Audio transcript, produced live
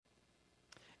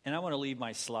And I want to leave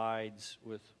my slides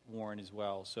with Warren as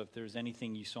well. So if there's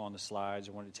anything you saw on the slides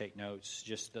or want to take notes,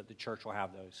 just that the church will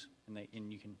have those.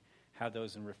 And you can have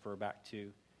those and refer back to.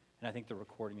 And I think they're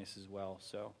recording this as well.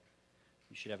 So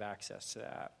you should have access to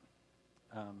that.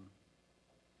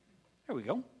 There we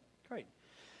go. Great.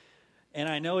 And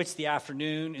I know it's the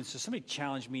afternoon, and so somebody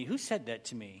challenged me. Who said that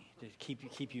to me to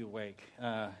keep you awake?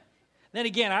 Then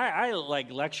again, I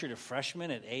lecture to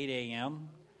freshmen at 8 a.m.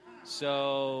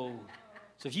 So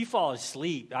if you fall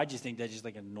asleep, I just think that's just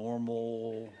like a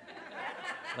normal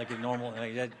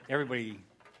that everybody.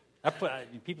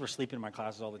 People are sleeping in my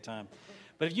classes all the time.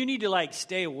 But if you need to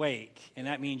stay awake, and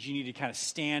that means you need to kind of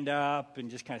stand up and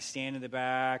just kind of stand in the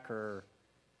back or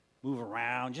move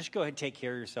around, just go ahead and take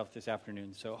care of yourself this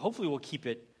afternoon. So hopefully we'll keep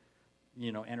it,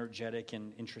 energetic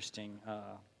and interesting.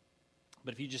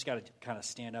 But if you just got to kind of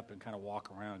stand up and kind of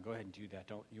walk around, go ahead and do that.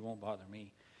 You won't bother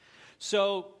me.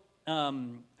 So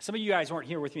some of you guys weren't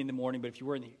here with me in the morning, but if you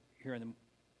were here in the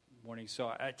morning, so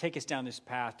I take us down this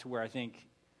path to where I think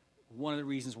one of the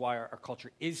reasons why our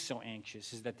culture is so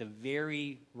anxious is that the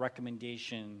very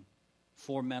recommendation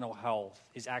for mental health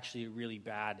is actually a really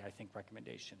bad, I think,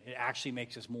 recommendation. It actually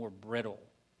makes us more brittle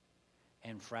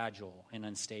and fragile and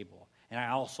unstable. And I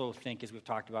also think, as we've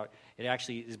talked about, it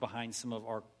actually is behind some of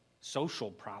our social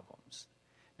problems,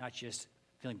 not just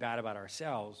feeling bad about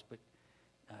ourselves, but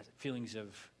feelings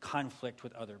of conflict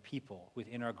with other people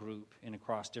within our group and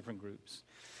across different groups.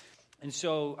 And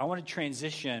so I want to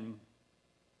transition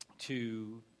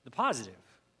to the positive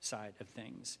side of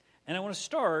things. And I want to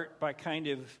start by kind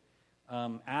of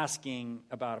asking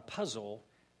about a puzzle,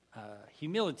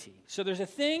 humility. So there's a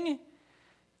thing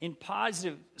in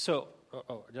positive. So,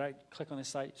 did I click on this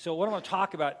slide? So what I want to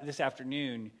talk about this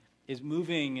afternoon is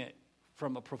moving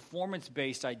from a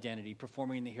performance-based identity,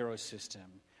 performing in the hero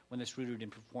system, when it's rooted in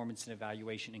performance and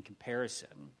evaluation and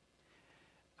comparison,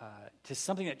 to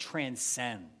something that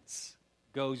transcends,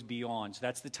 goes beyond. So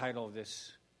that's the title of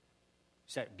this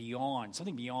set, beyond,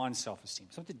 something beyond self-esteem,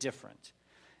 something different,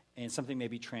 and something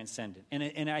maybe transcendent.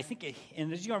 And I think, and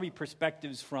there's going to be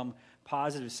perspectives from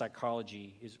positive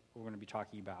psychology is what we're going to be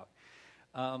talking about.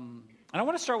 And I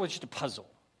want to start with just a puzzle,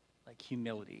 like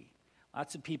humility.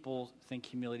 Lots of people think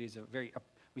humility is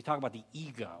we talk about the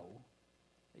ego.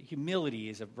 Humility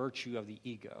is a virtue of the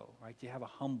ego, right? To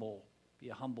be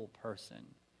a humble person.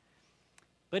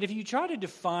 But if you try to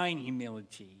define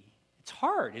humility, it's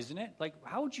hard, isn't it? Like,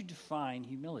 how would you define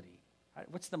humility?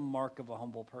 What's the mark of a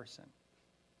humble person?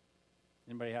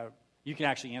 Anybody have? You can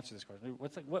actually answer this question.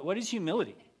 What is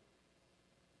humility?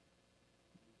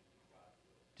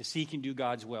 To seek and do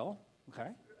God's will. Okay.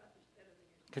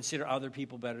 Consider other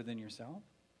people better than yourself.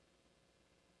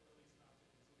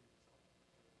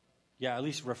 Yeah, at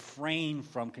least refrain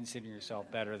from considering yourself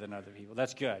better than other people.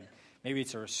 That's good. Maybe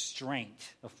it's a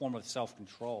restraint, a form of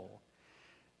self-control.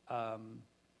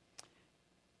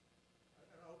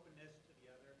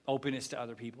 Openness to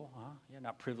other people. Yeah,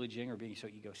 not privileging or being so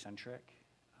egocentric.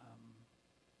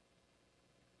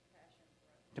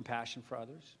 Compassion for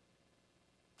others.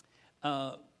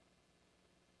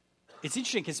 It's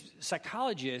interesting because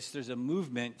psychologists, there's a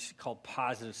movement called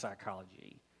positive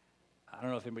psychology. I don't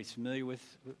know if anybody's familiar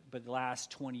with, but the last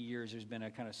 20 years there's been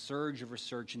a kind of surge of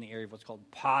research in the area of what's called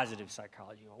positive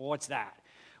psychology. Well, what's that?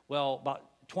 Well, about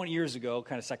 20 years ago,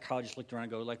 kind of psychologists looked around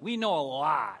and go, we know a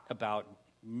lot about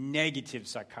negative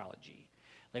psychology.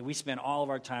 We spend all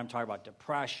of our time talking about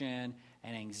depression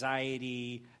and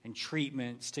anxiety and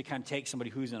treatments to kind of take somebody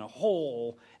who's in a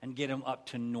hole and get them up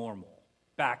to normal,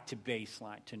 back to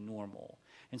baseline, to normal.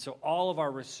 And so all of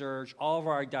our research, all of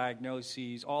our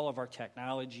diagnoses, all of our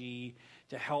technology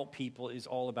to help people is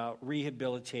all about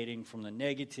rehabilitating from the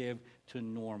negative to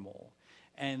normal.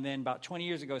 And then about 20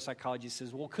 years ago, psychology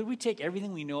says, well, could we take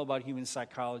everything we know about human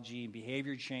psychology and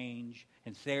behavior change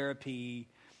and therapy,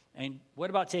 and what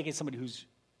about taking somebody who's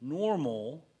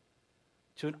normal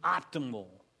to an optimal,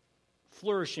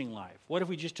 flourishing life? What if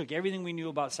we just took everything we knew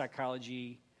about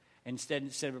psychology and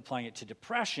instead of applying it to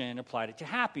depression, applied it to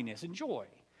happiness and joy?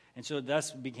 And so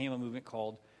thus became a movement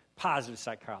called positive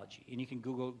psychology. And you can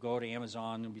go to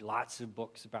Amazon. There'll be lots of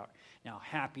books about now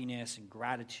happiness and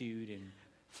gratitude and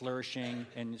flourishing.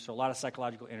 And so a lot of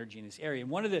psychological energy in this area. And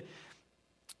one of the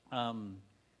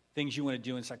things you want to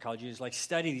do in psychology is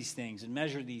study these things and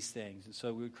measure these things. And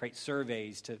so we would create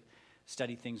surveys to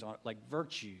study things like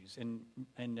virtues. And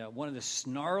one of the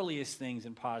snarliest things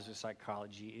in positive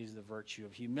psychology is the virtue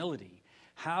of humility.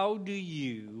 How do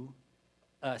you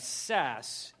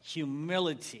assess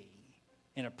humility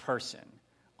in a person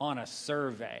on a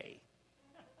survey?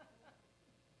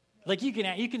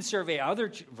 You can survey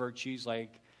other virtues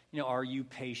like Are you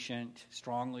patient?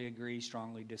 Strongly agree,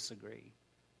 strongly disagree.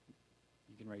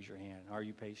 You can raise your hand. Are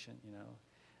you patient?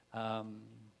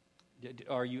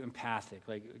 Are you empathic?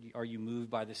 Like, are you moved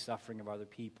by the suffering of other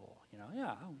people?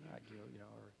 Yeah, I do.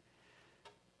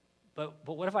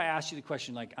 But what if I ask you the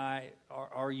question, like,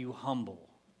 are you humble?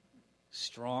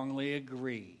 Strongly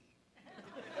agree.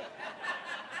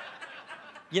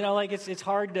 It's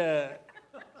hard to,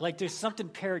 there's something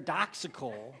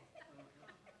paradoxical.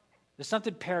 There's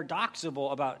something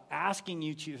paradoxical about asking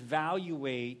you to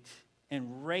evaluate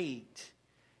and rate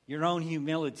your own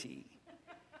humility.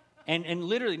 And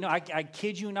literally, no, I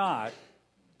kid you not,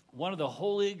 one of the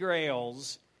holy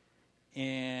grails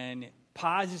in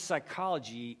positive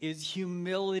psychology is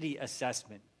humility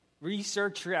assessment.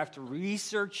 Researcher after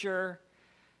researcher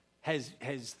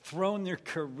has thrown their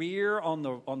career on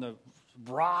the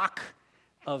rock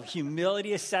of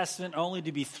humility assessment, only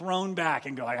to be thrown back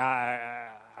and go like, I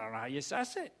don't know how you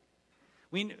assess it.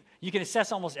 You can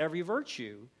assess almost every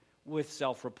virtue with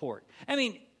self-report.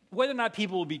 Whether or not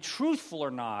people will be truthful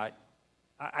or not,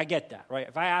 I get that, right?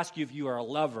 If I ask you if you are a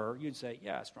lover, you'd say,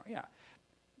 yeah, strong, yeah.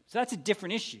 So that's a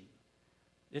different issue.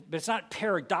 But it's not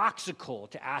paradoxical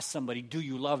to ask somebody, do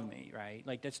you love me, right?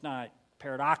 That's not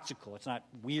paradoxical. It's not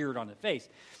weird on the face.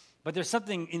 But there's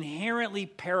something inherently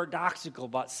paradoxical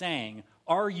about saying,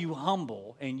 are you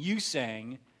humble? And you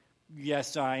saying,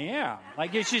 yes, I am.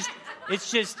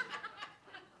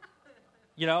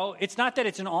 It's not that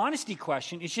it's an honesty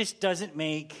question. It just doesn't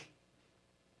make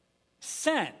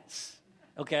sense,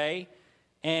 okay?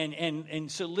 And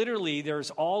so literally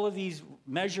there's all of these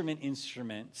measurement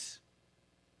instruments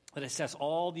that assess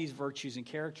all these virtues and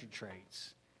character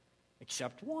traits,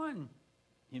 except one.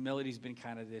 Humility's been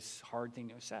kind of this hard thing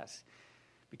to assess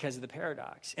because of the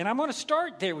paradox. And I'm going to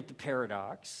start there with the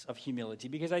paradox of humility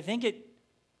because I think it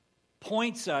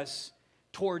points us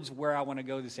towards where I want to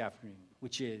go this afternoon,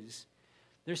 which is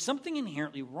there's something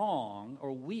inherently wrong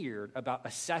or weird about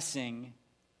assessing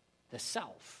the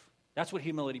self. That's what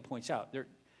humility points out.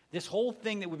 This whole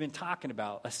thing that we've been talking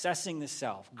about, assessing the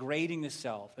self, grading the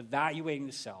self, evaluating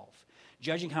the self,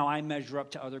 judging how I measure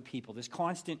up to other people, this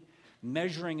constant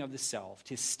measuring of the self,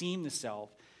 to esteem the self,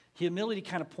 humility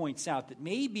kind of points out that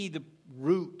maybe the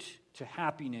route to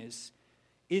happiness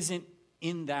isn't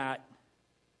in that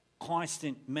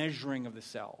constant measuring of the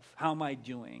self. How am I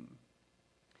doing?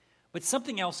 But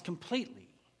something else completely.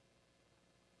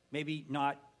 Maybe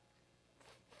not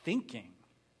thinking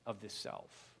of the self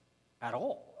at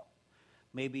all.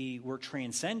 Maybe we're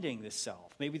transcending the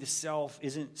self. Maybe the self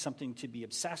isn't something to be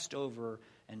obsessed over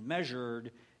and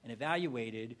measured and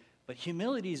evaluated, but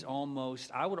humility is almost,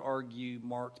 I would argue,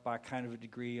 marked by kind of a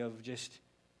degree of just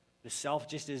the self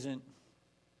just isn't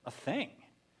a thing.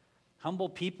 Humble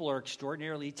people are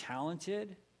extraordinarily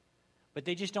talented, but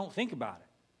they just don't think about it.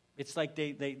 It's like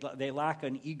they lack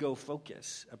an ego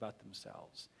focus about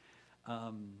themselves.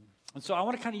 And so I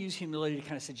want to kind of use humility to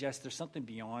kind of suggest there's something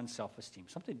beyond self-esteem,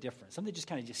 something different, something just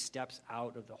kind of just steps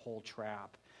out of the whole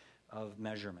trap of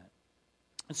measurement.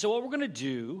 And so what we're going to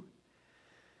do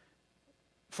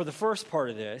for the first part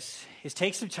of this is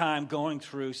take some time going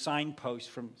through signposts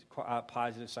from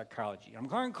positive psychology. I'm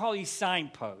going to call these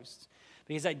signposts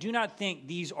because I do not think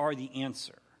these are the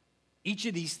answer. Each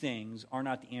of these things are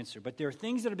not the answer, but there are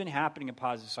things that have been happening in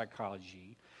positive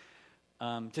psychology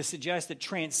to suggest that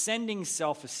transcending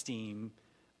self-esteem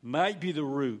might be the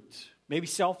root. Maybe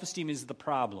self-esteem is the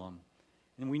problem,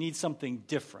 and we need something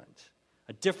different,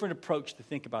 a different approach to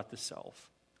think about the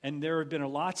self. And there have been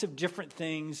lots of different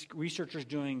things, researchers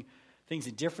doing things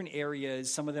in different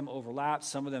areas. Some of them overlap,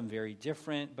 some of them very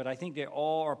different, but I think they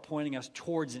all are pointing us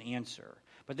towards an answer.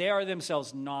 But they are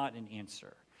themselves not an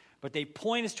answer. But they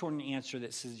point us toward an answer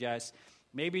that suggests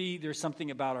maybe there's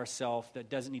something about ourselves that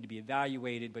doesn't need to be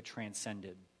evaluated but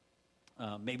transcended.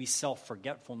 Maybe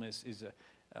self-forgetfulness is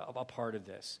a part of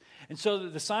this. And so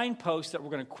the signposts that we're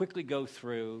going to quickly go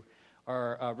through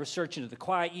are research into the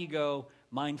quiet ego,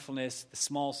 mindfulness, the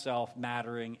small self,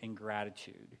 mattering, and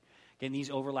gratitude. Again, these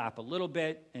overlap a little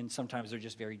bit, and sometimes they're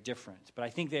just very different. But I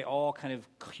think they all kind of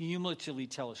cumulatively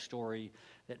tell a story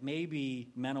that maybe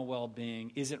mental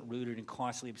well-being isn't rooted in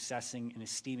constantly obsessing and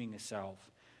esteeming the self,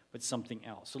 but something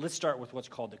else. So let's start with what's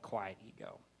called the quiet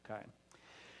ego. Okay.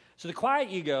 So the quiet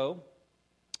ego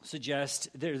suggests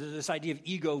there's this idea of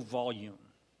ego volume,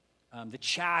 the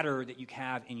chatter that you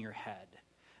have in your head.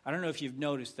 I don't know if you've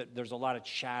noticed that there's a lot of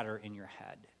chatter in your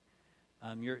head.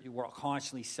 We're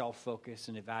constantly self-focused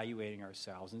and evaluating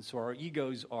ourselves, and so our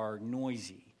egos are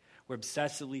noisy. We're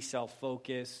obsessively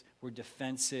self-focused, we're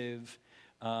defensive,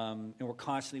 and we're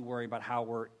constantly worried about how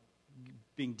we're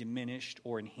being diminished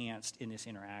or enhanced in this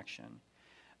interaction.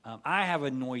 I have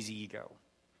a noisy ego.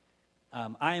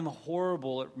 I am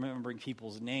horrible at remembering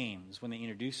people's names when they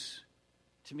introduce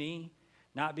to me,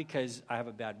 not because I have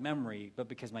a bad memory, but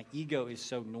because my ego is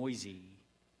so noisy.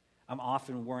 I'm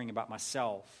often worrying about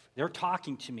myself. They're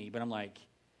talking to me, but I'm like,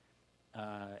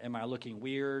 am I looking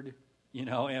weird?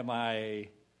 Am I,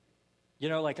 is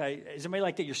anybody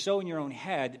like that? You're so in your own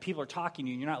head that people are talking to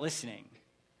you and you're not listening.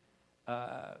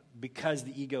 Because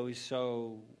the ego is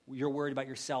so, you're worried about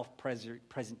your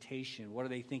self-presentation. What are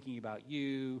they thinking about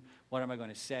you? What am I going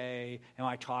to say? Am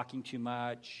I talking too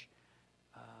much?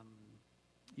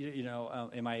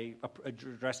 Am I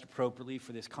dressed appropriately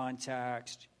for this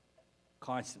context?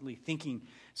 Constantly thinking.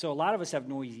 So a lot of us have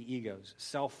noisy egos,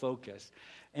 self-focused.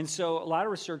 And so a lot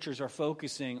of researchers are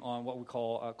focusing on what we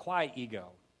call a quiet ego,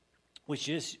 which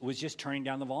was just turning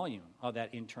down the volume of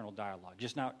that internal dialogue,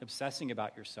 just not obsessing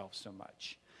about yourself so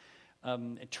much,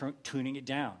 tuning it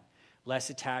down, less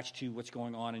attached to what's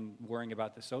going on and worrying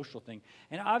about the social thing.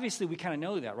 And obviously we kind of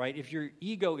know that, right? If your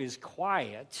ego is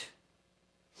quiet,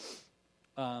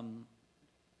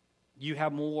 you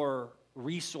have more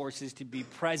resources to be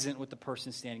present with the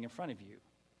person standing in front of you.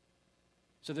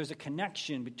 So there's a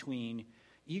connection between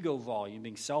ego volume,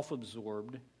 being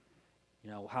self-absorbed,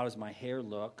 how does my hair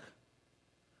look,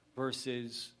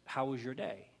 versus how was your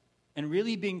day? And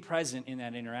really being present in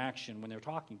that interaction when they're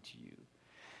talking to you.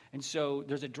 And so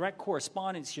there's a direct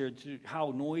correspondence here to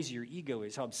how noisy your ego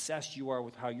is, how obsessed you are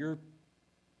with how you're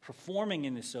performing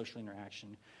in this social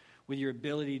interaction, with your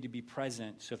ability to be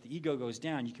present. So if the ego goes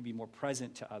down, you can be more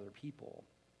present to other people.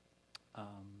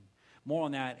 More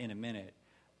on that in a minute.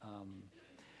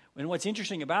 And what's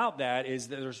interesting about that is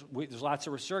that there's lots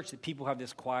of research that people have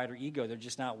this quieter ego. They're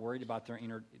just not worried about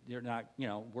they're not,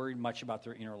 worried much about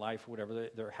their inner life or whatever.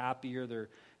 They're happier, they're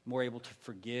more able to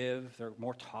forgive, they're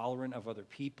more tolerant of other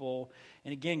people.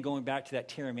 And again, going back to that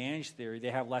terror managed theory,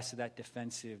 they have less of that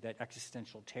defensive, that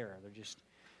existential terror. They're just,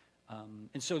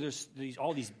 and so there's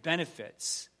all these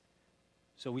benefits.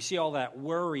 So we see all that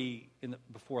worry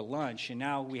before lunch, and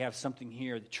now we have something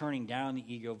here, turning down the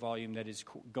ego volume that is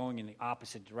going in the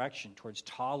opposite direction towards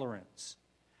tolerance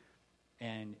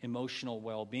and emotional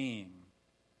well-being.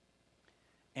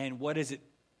 And what is it?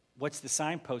 What's the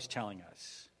signpost telling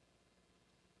us?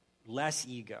 Less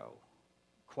ego,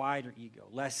 quieter ego,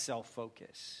 less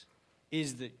self-focus.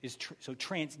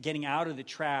 Getting out of the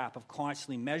trap of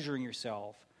constantly measuring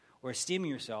yourself or esteeming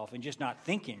yourself and just not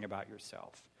thinking about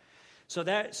yourself. So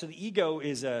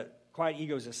the quiet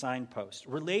ego is a signpost.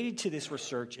 Related to this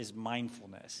research is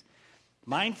mindfulness.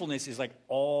 Mindfulness is like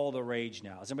all the rage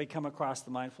now. Has anybody come across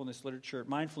the mindfulness literature?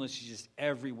 Mindfulness is just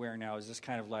everywhere now. It's just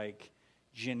kind of like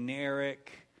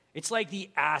generic. It's like the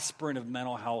aspirin of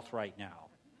mental health right now.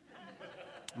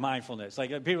 Mindfulness.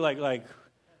 Like people like,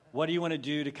 what do you want to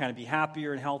do to kind of be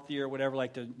happier and healthier or whatever?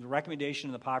 Like the recommendation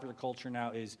in the popular culture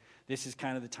now is this is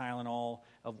kind of the Tylenol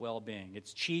of well-being.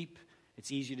 It's cheap. It's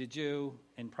easy to do,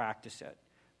 and practice it.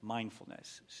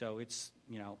 Mindfulness. So it's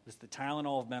the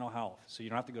Tylenol of mental health. So you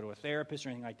don't have to go to a therapist or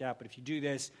anything like that, but if you do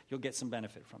this, you'll get some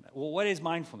benefit from it. Well, what is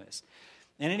mindfulness?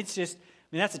 And it's just,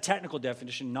 that's a technical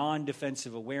definition,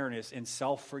 non-defensive awareness and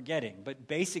self-forgetting. But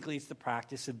basically, it's the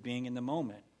practice of being in the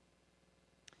moment.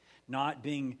 Not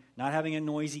having a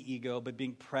noisy ego, but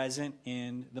being present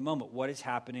in the moment. What is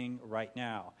happening right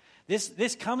now?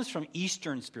 This comes from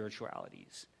Eastern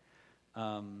spiritualities.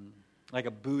 Like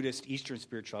a Buddhist Eastern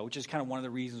spirituality, which is kind of one of the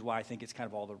reasons why I think it's kind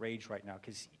of all the rage right now,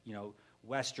 because,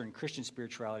 Western Christian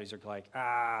spiritualities are like,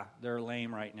 they're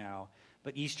lame right now.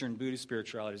 But Eastern Buddhist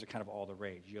spiritualities are kind of all the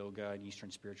rage. Yoga and Eastern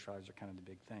spiritualities are kind of the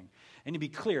big thing. And to be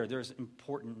clear, there's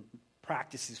important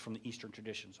practices from the Eastern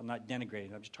tradition. So I'm not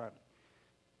denigrating. I'm just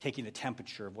taking the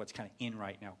temperature of what's kind of in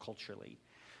right now culturally.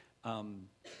 And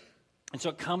so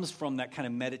it comes from that kind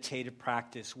of meditative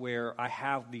practice where I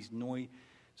have these noise.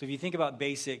 So if you think about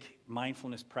basic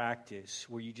mindfulness practice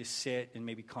where you just sit and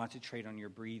maybe concentrate on your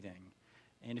breathing,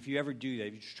 and if you ever do that,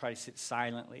 if you just try to sit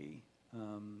silently,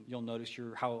 you'll notice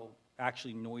how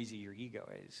actually noisy your ego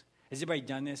is. Has anybody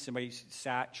done this? Somebody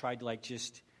tried to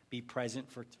just be present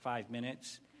for 5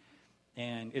 minutes?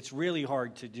 And it's really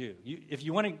hard to do. If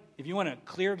you want a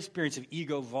clear experience of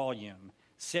ego volume,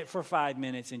 sit for 5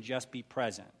 minutes and just be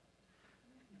present.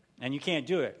 And you can't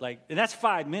do it. And that's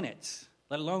 5 minutes,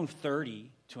 let alone 30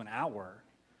 to an hour.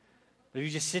 But if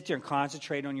you just sit there and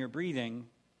concentrate on your breathing,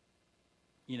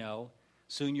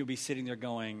 soon you'll be sitting there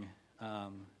going,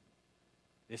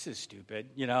 this is stupid,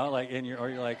 and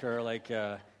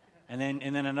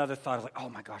then another thought of oh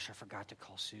my gosh, I forgot to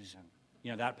call Susan.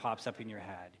 That pops up in your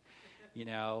head,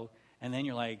 and then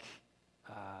you're like,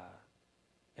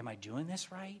 am I doing this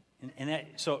right?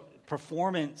 So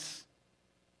performance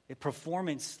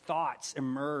Performance thoughts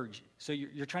emerge. So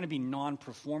you're trying to be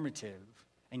non-performative,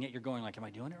 and yet you're going like, am I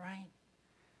doing it right?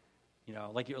 You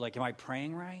know, like you're like, am I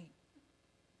praying right?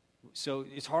 So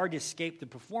it's hard to escape the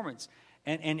performance.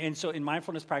 And so in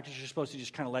mindfulness practice, you're supposed to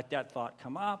just kind of let that thought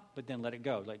come up, but then let it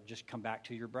go. Like just come back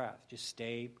to your breath. Just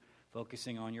stay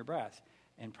focusing on your breath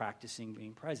and practicing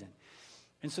being present.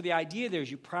 And so the idea there is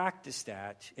you practice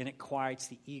that, and it quiets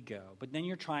the ego. But then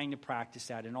you're trying to practice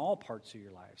that in all parts of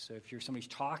your life. So if somebody's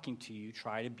talking to you,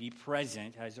 try to be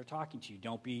present as they're talking to you.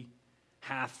 Don't be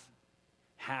half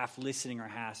listening or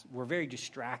half. We're very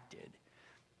distracted.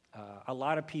 A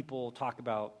lot of people talk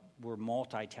about we're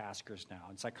multitaskers now.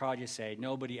 And psychologists say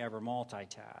nobody ever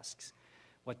multitasks.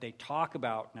 What they talk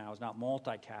about now is not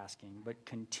multitasking, but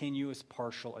continuous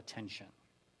partial attention.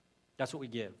 That's what we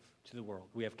give to the world.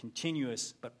 We have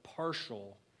continuous but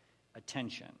partial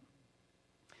attention.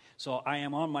 So I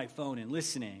am on my phone and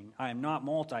listening. I am not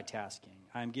multitasking.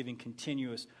 I am giving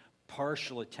continuous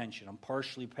partial attention. I'm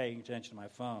partially paying attention to my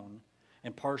phone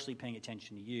and partially paying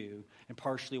attention to you and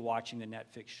partially watching the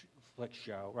Netflix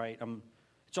show, right?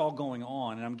 It's all going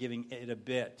on, and I'm giving it a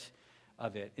bit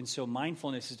of it. And so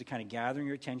mindfulness is to kind of gathering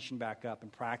your attention back up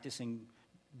and practicing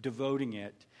devoting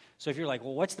it. So if you're like,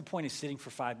 well, what's the point of sitting for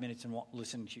 5 minutes and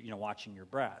listening to, watching your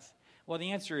breath? Well,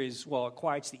 the answer is, well, it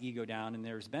quiets the ego down, and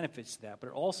there's benefits to that,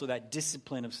 but also that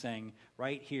discipline of saying,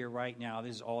 right here, right now,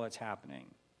 this is all that's happening.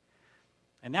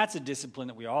 And that's a discipline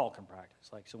that we all can practice.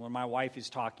 Like, so when my wife is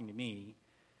talking to me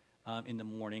in the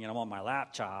morning and I'm on my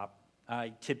laptop,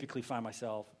 I typically find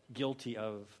myself guilty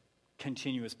of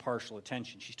continuous partial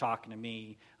attention. She's talking to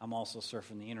me. I'm also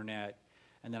surfing the internet.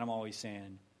 And then I'm always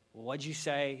saying, well, what'd you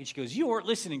say? And she goes, you weren't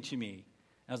listening to me.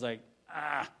 And I was like,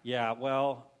 yeah,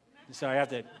 well, so I have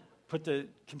to put the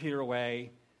computer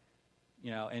away,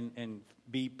 and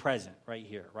be present right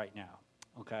here, right now,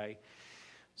 okay?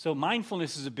 So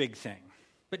mindfulness is a big thing.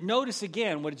 But notice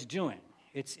again what it's doing.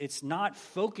 It's not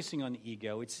focusing on the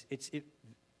ego. It's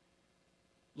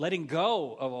letting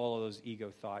go of all of those ego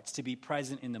thoughts to be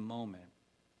present in the moment.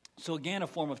 So again, a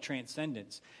form of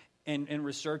transcendence. And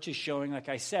research is showing, like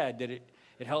I said, that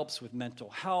it helps with mental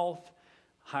health,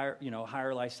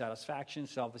 higher life satisfaction,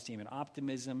 self-esteem, and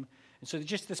optimism. And so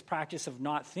just this practice of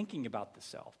not thinking about the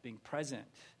self, being present,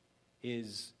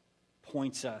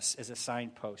 points us as a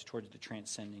signpost towards the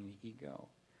transcending the ego.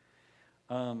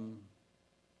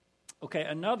 Okay,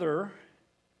 another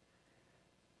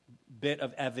bit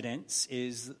of evidence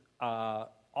is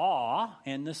awe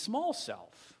and the small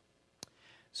self.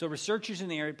 So researchers in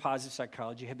the area of positive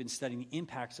psychology have been studying the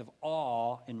impacts of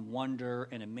awe and wonder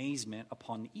and amazement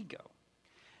upon the ego.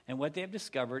 And what they have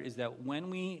discovered is that when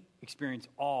we experience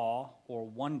awe or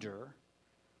wonder,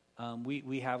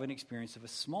 we have an experience of a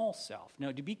small self.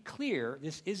 Now, to be clear,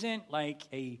 this isn't like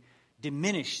a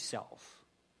diminished self,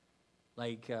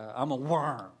 like I'm a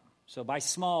worm. So by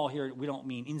small here, we don't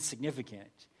mean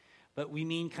insignificant, but we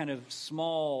mean kind of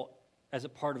small as a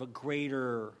part of a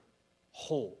greater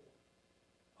whole.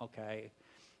 Okay,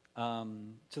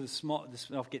 so the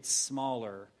self gets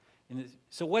smaller.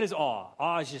 So what is awe?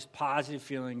 Awe is just positive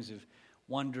feelings of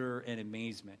wonder and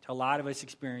amazement. A lot of us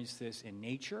experience this in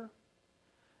nature,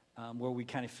 where we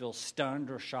kind of feel stunned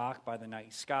or shocked by the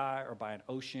night sky or by an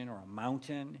ocean or a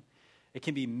mountain. It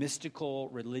can be mystical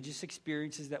religious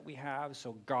experiences that we have.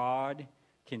 So God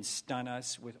can stun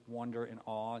us with wonder and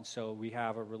awe. And so we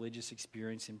have a religious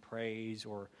experience in praise,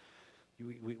 or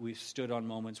we've stood on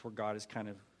moments where God has kind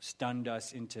of stunned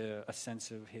us into a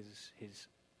sense of his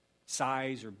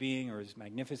size or being or his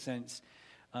magnificence.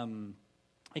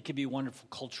 It could be wonderful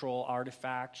cultural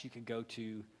artifacts. You could go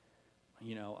to,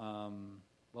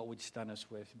 what would stun us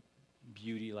with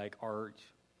beauty, like art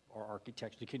or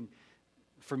architecture. It can,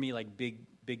 for me, like big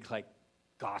like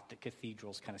Gothic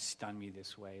cathedrals kind of stun me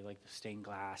this way. Like the stained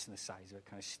glass and the size of it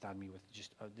kind of stun me with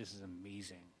just, this is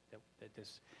amazing, that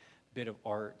this bit of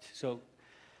art. So,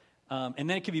 and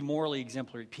then it could be morally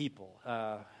exemplary people.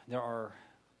 There are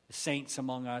saints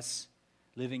among us,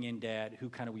 living and dead, who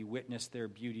kind of we witness their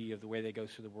beauty of the way they go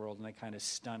through the world, and they kind of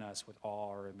stun us with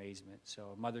awe or amazement.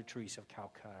 So Mother Teresa of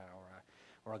Calcutta,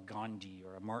 or a Gandhi,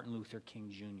 or a Martin Luther King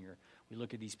Jr. We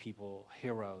look at these people,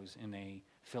 heroes, and they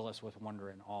fill us with wonder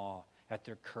and awe at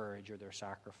their courage or their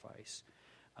sacrifice.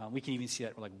 We can even see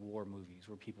that in like war movies,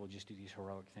 where people just do these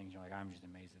heroic things. You're like, I'm just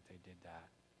amazed that they did that.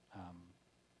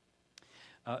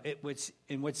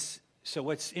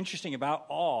 What's interesting about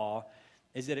awe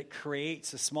is that it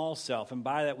creates a small self, and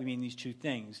by that we mean these two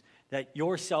things, that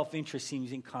your self-interest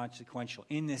seems inconsequential.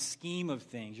 In the scheme of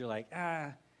things, you're like,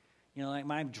 like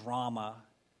my drama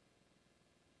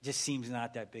just seems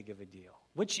not that big of a deal,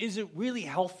 which is really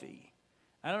healthy.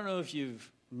 I don't know if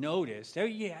you've noticed, how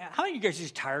many of you guys are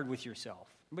just tired with yourself?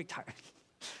 Everybody tired?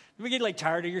 You get like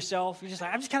tired of yourself? You're just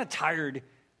like, I'm just kind of tired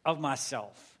of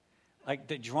myself. Like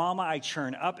the drama I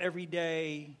churn up every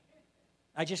day.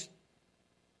 I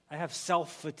have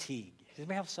self-fatigue. Does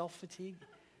anybody have self-fatigue?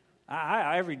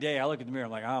 I every day I look in the mirror,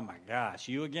 I'm like, oh my gosh,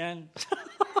 you again?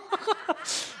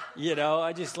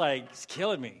 I just like, it's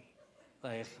killing me.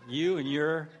 Like you and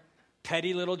your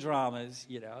petty little dramas,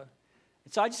 And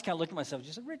so I just kind of look at myself,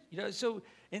 just like, so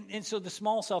the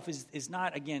small self is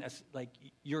not, again, like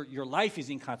your life is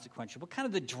inconsequential, but kind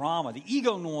of the drama, the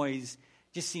ego noise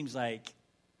just seems like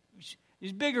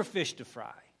there's bigger fish to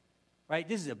fry, right?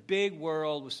 This is a big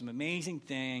world with some amazing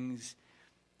things,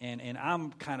 and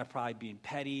I'm kind of probably being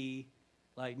petty,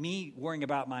 like me worrying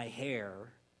about my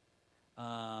hair,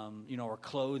 or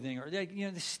clothing, or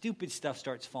the stupid stuff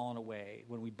starts falling away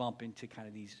when we bump into kind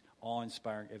of these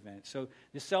awe-inspiring events. So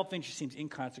the self-interest seems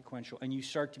inconsequential, and you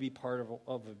start to be part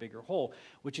of a bigger whole,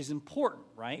 which is important,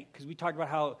 right? Because we talked about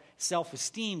how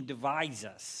self-esteem divides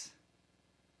us,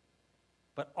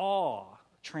 but awe,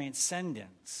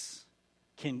 transcendence,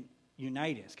 can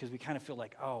unite us because we kind of feel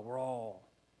like, oh, we're all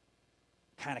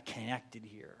kind of connected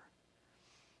here.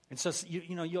 And so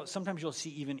sometimes you'll see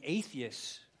even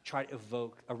atheists try to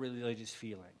evoke a religious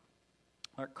feeling,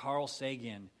 like Carl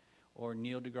Sagan or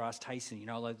Neil deGrasse Tyson.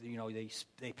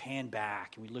 They pan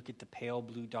back and we look at the pale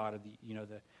blue dot of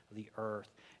the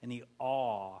earth, and the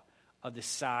awe of the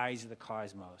size of the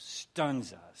cosmos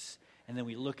stuns us. And then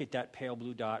we look at that pale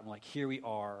blue dot and we're like, here we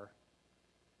are.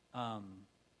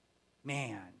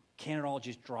 Man, can it all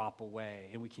just drop away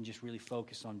and we can just really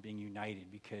focus on being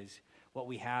united, because what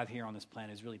we have here on this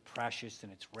planet is really precious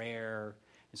and it's rare.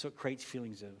 And so it creates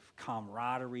feelings of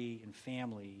camaraderie and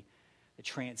family that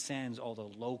transcends all the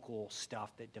local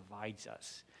stuff that divides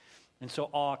us. And so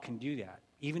awe can do that.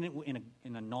 Even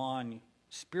in a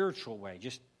non-spiritual way,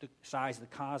 just the size of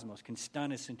the cosmos can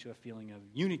stun us into a feeling of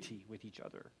unity with each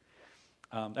other.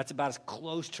 That's about as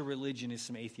close to religion as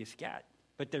some atheists get.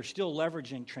 But they're still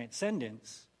leveraging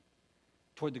transcendence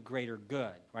toward the greater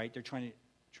good, right? They're trying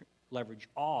to leverage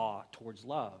awe towards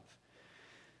love,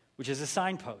 which is a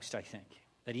signpost, I think,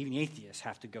 that even atheists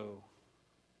have to go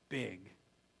big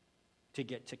to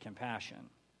get to compassion.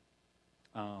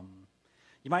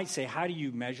 You might say, how do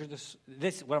you measure this?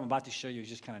 What I'm about to show you is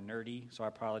just kind of nerdy, so I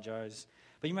apologize.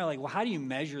 But you might be like, well, how do you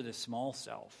measure the small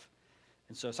self?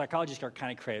 And so psychologists are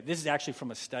kind of creative. This is actually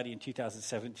from a study in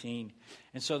 2017.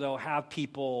 And so they'll have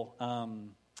people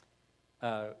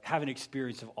have an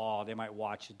experience of awe. They might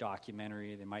watch a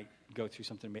documentary. They might go through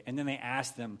something. And then they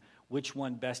ask them which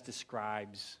one best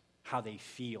describes how they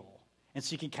feel. And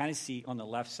so you can kind of see on the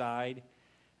left side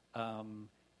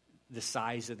the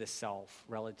size of the self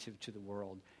relative to the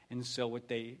world. And so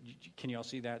can you all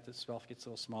see that? The self gets a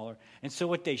little smaller. And so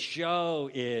what they show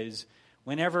is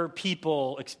whenever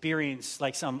people experience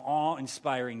like some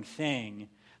awe-inspiring thing,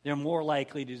 they're more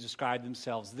likely to describe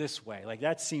themselves this way. Like,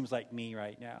 that seems like me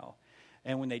right now.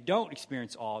 And when they don't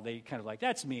experience awe, they kind of like,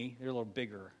 that's me. They're a little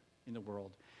bigger in the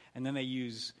world. And then they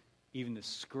use even the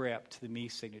script, the me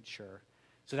signature.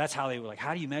 So that's how they were like,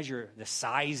 how do you measure the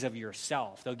size of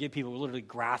yourself? They'll give people literally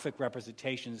graphic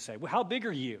representations and say, well, how big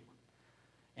are you?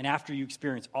 And after you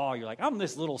experience awe, you're like, I'm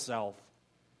this little self.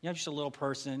 Just a little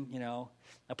person,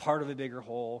 a part of a bigger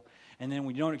whole. And then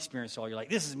when you don't experience awe, you're like,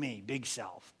 this is me, big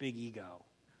self, big ego,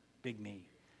 big me.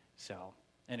 So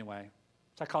anyway,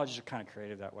 psychologists are kind of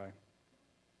creative that way.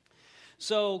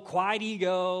 So quiet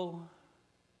ego,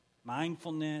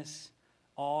 mindfulness,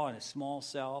 awe and a small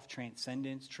self,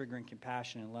 transcendence, triggering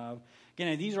compassion and love.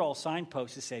 Again, these are all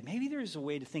signposts to say maybe there's a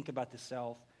way to think about the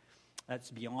self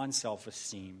that's beyond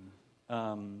self-esteem.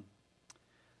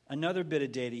 Another bit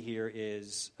of data here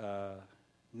is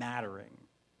mattering.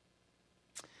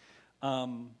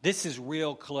 This is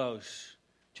real close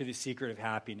to the secret of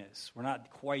happiness. We're not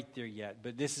quite there yet,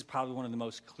 but this is probably one of the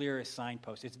most clearest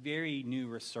signposts. It's very new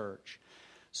research.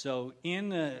 So in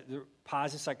the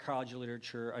positive psychology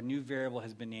literature, a new variable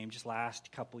has been named just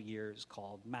last couple years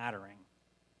called mattering,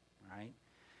 right?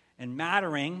 And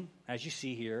mattering, as you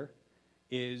see here,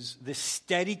 is the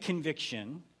steady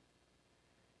conviction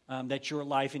that your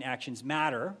life and actions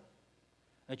matter,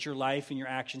 that your life and your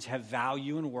actions have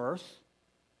value and worth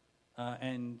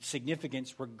and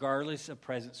significance regardless of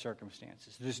present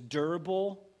circumstances. This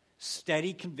durable,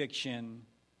 steady conviction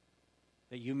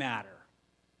that you matter.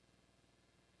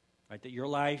 Right, that your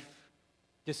life,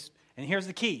 and here's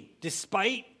the key,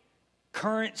 despite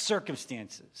current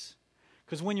circumstances.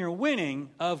 Because when you're winning,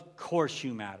 of course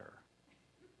you matter.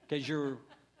 Because you're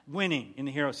winning in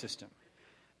the hero system.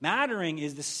 Mattering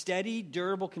is the steady,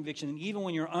 durable conviction that even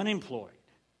when you're unemployed,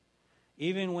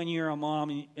 even when you're a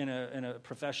mom and a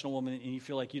professional woman and you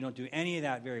feel like you don't do any of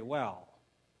that very well,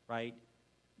 right?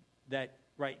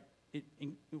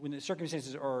 When the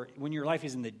circumstances or when your life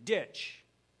is in the ditch,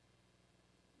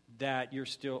 that you're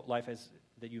still,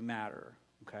 that you matter,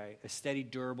 okay? A steady,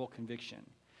 durable conviction.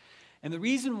 And the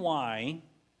reason why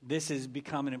this has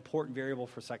become an important variable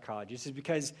for psychologists is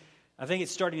because I think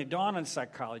it's starting to dawn on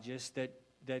psychologists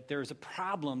that there's a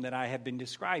problem that I have been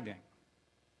describing,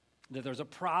 that there's a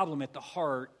problem at the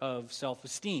heart of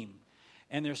self-esteem.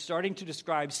 And they're starting to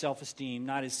describe self-esteem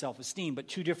not as self-esteem, but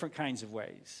two different kinds of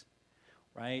ways,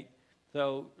 right?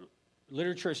 So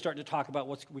literature is starting to talk about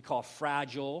what we call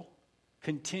fragile,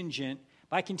 contingent.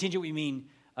 By contingent, we mean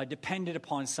dependent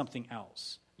upon something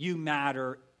else. You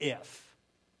matter if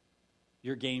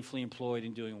you're gainfully employed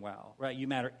and doing well, right? You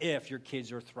matter if your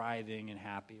kids are thriving and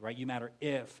happy, right? You matter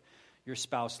if your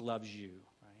spouse loves you,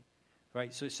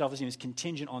 right? So self-esteem is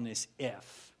contingent on this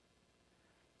if,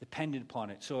 dependent upon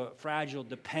it. So fragile,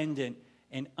 dependent,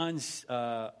 and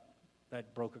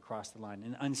that broke across the line,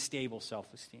 an unstable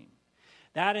self-esteem.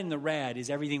 That in the red is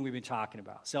everything we've been talking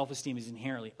about. Self-esteem is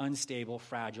inherently unstable,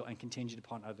 fragile, and contingent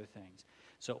upon other things.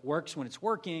 So it works when it's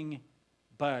working,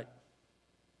 but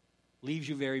leaves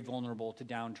you very vulnerable to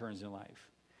downturns in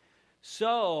life.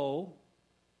 So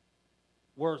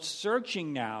we're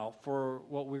searching now for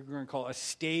what we're going to call a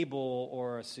stable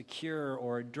or a secure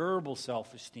or a durable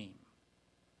self-esteem.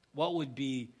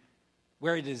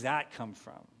 Where does that come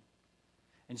from?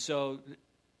 And so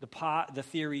the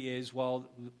theory is, well,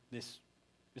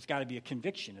 it's got to be a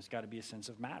conviction. It's got to be a sense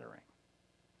of mattering.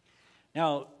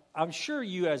 Now, I'm sure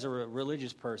you as a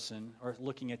religious person are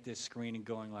looking at this screen and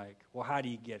going like, well, how do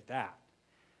you get that?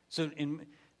 So in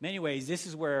many ways, this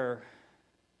is where,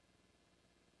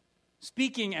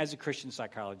 speaking as a Christian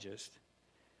psychologist,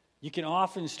 you can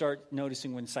often start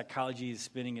noticing when psychology is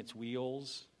spinning its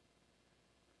wheels,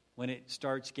 when it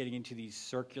starts getting into these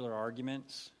circular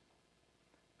arguments,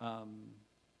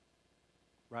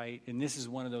 right? And this is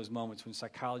one of those moments when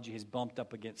psychology has bumped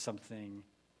up against something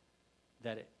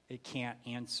that it can't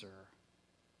answer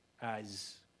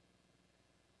as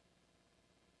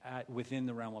within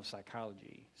the realm of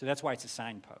psychology. So that's why it's a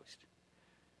signpost.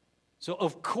 So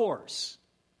of course,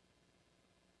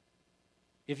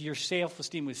 if your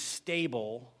self-esteem was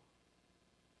stable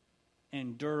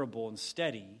and durable and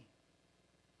steady,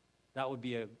 that would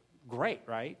be great,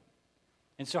 right?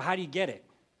 And so how do you get it?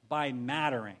 By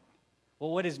mattering.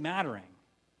 Well, what is mattering?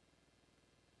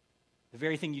 The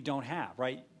very thing you don't have,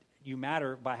 right? You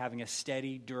matter by having a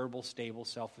steady, durable, stable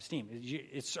self-esteem.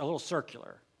 It's a little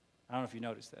circular. I don't know if you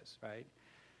noticed this, right?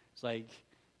 It's like,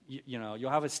 you'll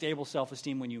have a stable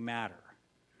self-esteem when you matter.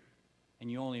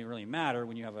 And you only really matter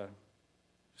when you have a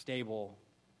stable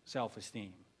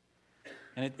self-esteem.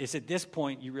 And it's at this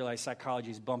point you realize psychology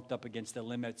is bumped up against the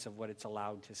limits of what it's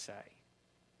allowed to say.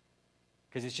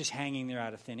 Because it's just hanging there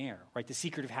out of thin air, right? The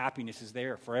secret of happiness is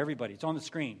there for everybody. It's on the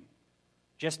screen.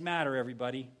 Just matter,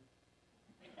 everybody.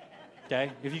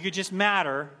 Okay? If you could just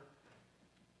matter,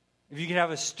 if you could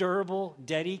have a sturdy,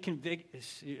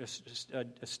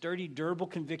 durable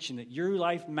conviction that your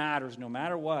life matters no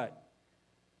matter what.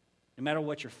 No matter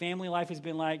what your family life has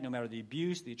been like, no matter the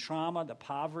abuse, the trauma, the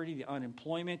poverty, the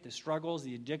unemployment, the struggles,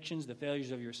 the addictions, the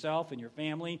failures of yourself and your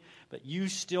family, but you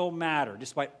still matter.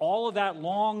 Despite all of that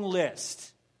long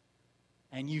list,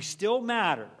 and you still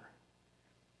matter,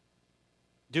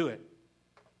 do it.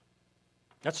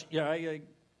 That's,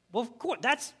 well, of course,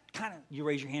 that's kind of, you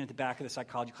raise your hand at the back of the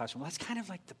psychology classroom. Well, that's kind of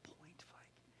like the point of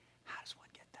how does one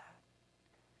get that?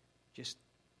 Just,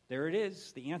 there it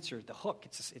is, the answer, the hook.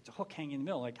 It's a hook hanging in the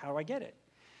middle. Like, how do I get it?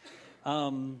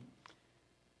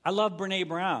 I love Brene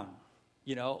Brown,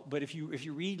 but if you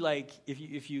read,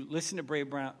 if you listen to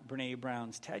Brene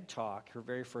Brown's TED Talk, her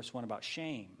very first one about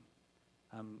shame,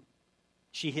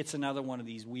 she hits another one of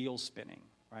these wheels spinning,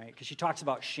 right? Because she talks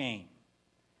about shame.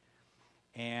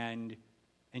 And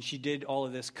she did all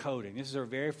of this coding. This is her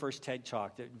very first TED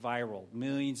Talk that viral.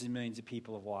 Millions and millions of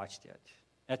people have watched it.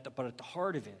 But at the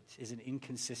heart of it is an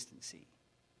inconsistency.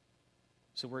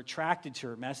 So we're attracted to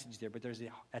her message there, but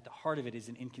at the heart of it is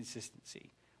an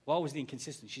inconsistency. What was the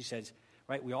inconsistency? She says,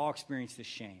 right, we all experience this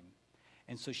shame.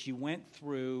 And so she went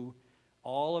through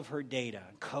all of her data,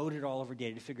 coded all of her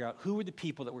data to figure out who were the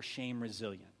people that were shame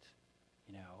resilient,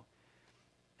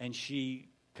 And she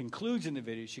concludes in the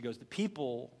video, she goes, the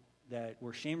people that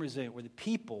were shame resilient were the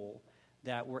people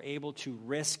that were able to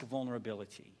risk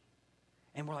vulnerability.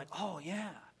 And we're like, oh, yeah,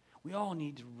 we all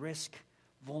need to risk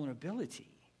vulnerability.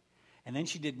 And then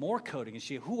she did more coding, and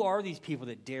who are these people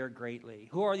that dare greatly?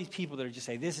 Who are these people that are just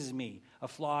say, this is me, a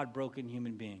flawed, broken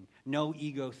human being? No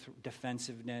ego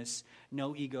defensiveness,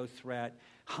 no ego threat,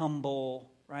 humble,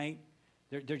 right?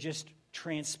 They're just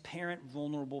transparent,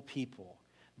 vulnerable people.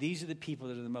 These are the people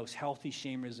that are the most healthy,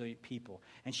 shame-resilient people.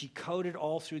 And she coded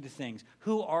all through the things.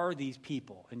 Who are these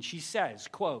people? And she says,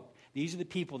 quote, these are the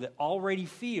people that already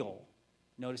feel,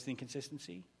 notice the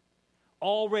inconsistency,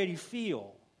 already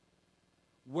feel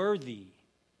worthy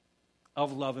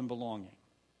of love and belonging.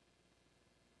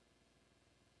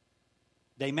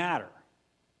 They matter.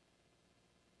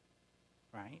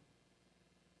 Right?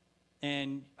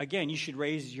 And again, you should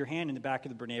raise your hand in the back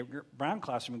of the Brene Brown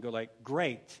classroom and go like,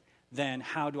 great, then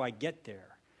how do I get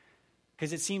there?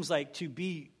 Because it seems like to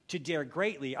dare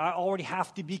greatly, I already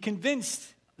have to be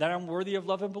convinced that I'm worthy of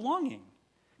love and belonging.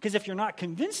 Because if you're not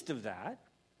convinced of that,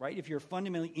 right, if you're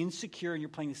fundamentally insecure and you're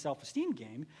playing the self-esteem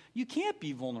game, you can't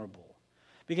be vulnerable.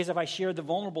 Because if I share the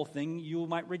vulnerable thing, you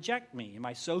might reject me. And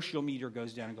my social meter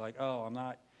goes down and go like, oh, I'm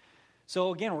not.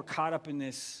 So again, we're caught up in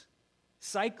this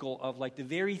cycle of like the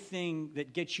very thing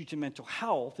that gets you to mental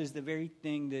health is the very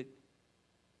thing that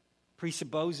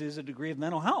presupposes a degree of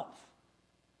mental health.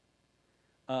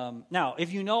 Now,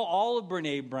 if you know all of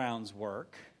Brene Brown's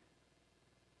work,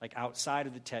 like outside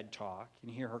of the TED Talk, and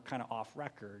hear her kind of off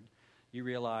record, you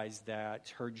realize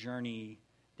that her journey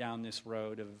down this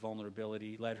road of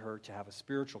vulnerability led her to have a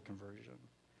spiritual conversion.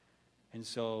 And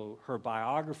so her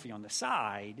biography on the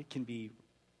side can be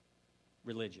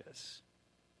religious.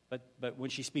 But when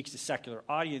she speaks to secular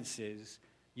audiences,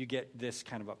 you get this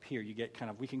kind of up here. You get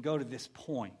kind of, we can go to this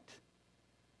point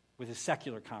with a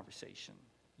secular conversation.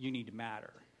 You need to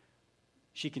matter.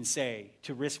 She can say,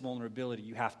 to risk vulnerability,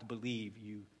 you have to believe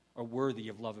you are worthy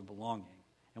of love and belonging.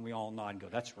 And we all nod and go,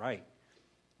 that's right.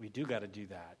 We do got to do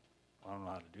that. I don't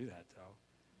know how to do that, though.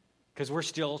 Because we're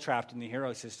still trapped in the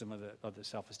hero system of the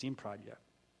self-esteem project.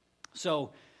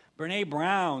 So Brene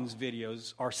Brown's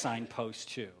videos are signposts,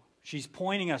 too. She's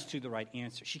pointing us to the right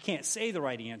answer. She can't say the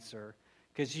right answer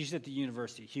because she's at the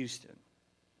University of Houston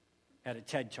at a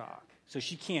TED Talk. So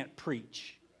she can't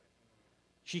preach.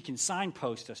 She can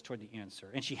signpost us toward the answer,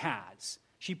 and she has.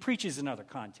 She preaches in other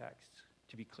contexts,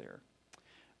 to be clear.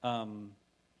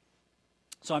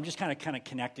 So I'm just kind of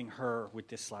connecting her with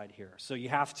this slide here. So you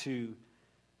have to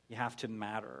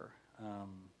matter.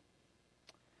 And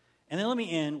then let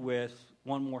me end with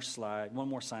one more slide, one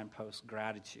more signpost: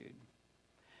 gratitude.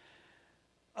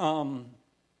 In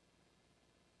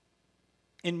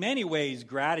many ways,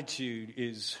 gratitude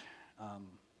is,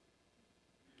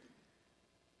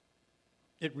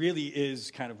 it really is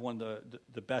kind of one of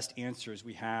the best answers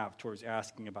we have towards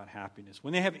asking about happiness.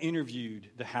 When they have interviewed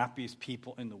the happiest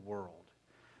people in the world,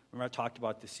 remember I talked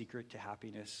about the secret to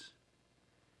happiness?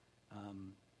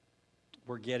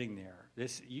 We're getting there.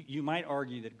 You might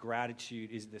argue that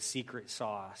gratitude is the secret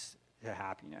sauce to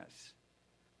happiness.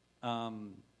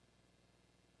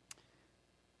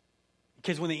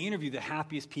 Because when they interview the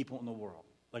happiest people in the world,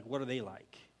 like what are they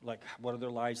like? Like what are their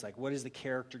lives like? What is the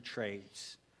character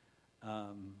traits?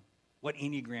 What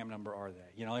Enneagram number are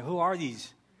they? You know, like who are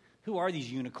these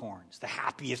unicorns? The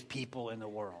happiest people in the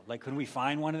world. Like, can we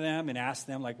find one of them and ask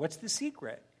them, like, what's the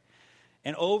secret?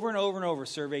 And over,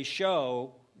 surveys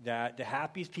show that the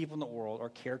happiest people in the world are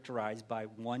characterized by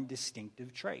one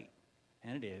distinctive trait,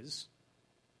 and it is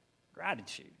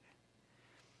gratitude.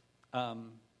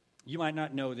 You might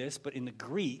not know this, but in the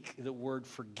Greek, the word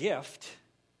for gift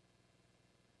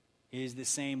is the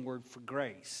same word for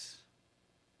grace.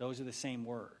 Those are the same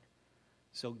word.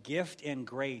 So gift and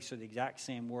grace are the exact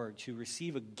same word. To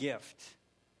receive a gift,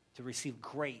 to receive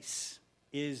grace,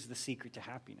 is the secret to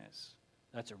happiness.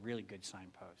 That's a really good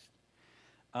signpost.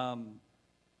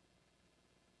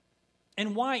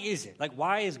 And why is it? Like,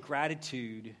 why is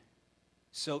gratitude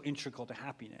so integral to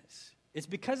happiness? It's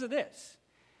because of this.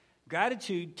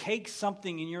 Gratitude takes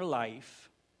something in your life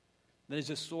that is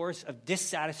a source of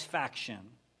dissatisfaction,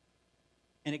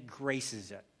 and it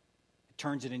graces it. It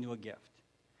turns it into a gift.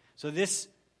 So this,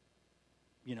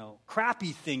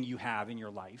 crappy thing you have in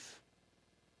your life,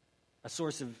 a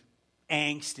source of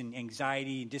angst and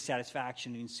anxiety and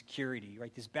dissatisfaction and insecurity,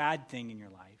 right? This bad thing in your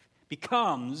life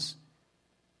becomes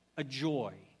a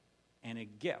joy and a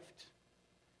gift.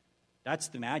 That's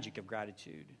the magic of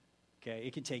gratitude, okay?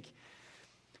 It can take...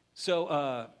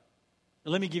 So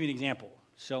let me give you an example.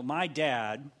 So my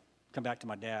dad, come back to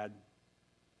my dad,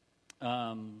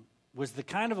 was the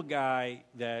kind of a guy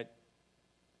that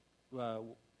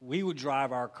we would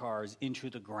drive our cars into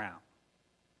the ground.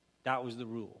 That was the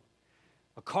rule.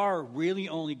 A car really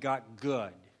only got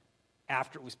good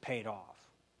after it was paid off.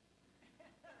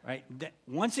 Right?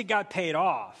 Once it got paid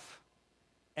off,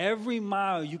 Every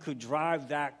mile you could drive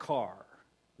that car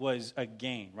was a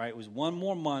gain, right? It was one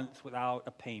more month without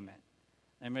a payment.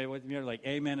 Anybody with me? Like,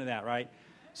 amen to that, right?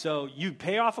 So you'd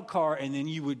pay off a car, and then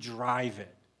you would drive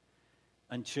it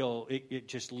until it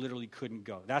just literally couldn't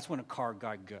go. That's when a car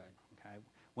got good, okay?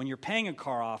 When you're paying a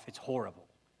car off, it's horrible,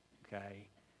 okay?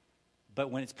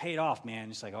 But when it's paid off, man,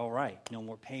 it's like, all right, no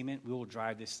more payment. We will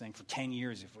drive this thing for 10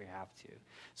 years if we have to.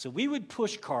 So we would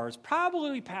push cars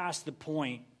probably past the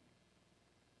point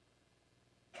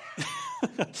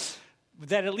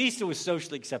that at least it was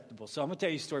socially acceptable. So I'm going to tell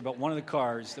you a story about one of the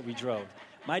cars that we drove.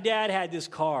 My dad had this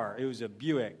car. It was a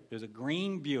Buick. It was a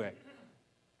green Buick.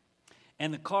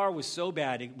 And the car was so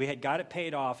bad, we had got it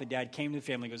paid off, and Dad came to the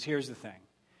family and goes, here's the thing.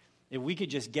 If we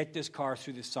could just get this car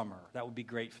through the summer, that would be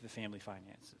great for the family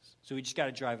finances. So we just got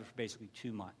to drive it for basically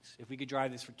 2 months. If we could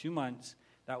drive this for 2 months,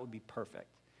 that would be perfect.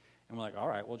 And we're like, all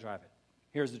right, we'll drive it.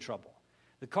 Here's the trouble.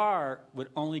 The car would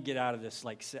only get out of this,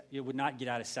 it would not get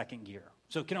out of second gear.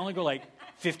 So it can only go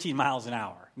 15 miles an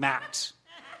hour, max.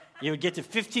 It would get to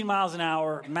 15 miles an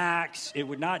hour, max. It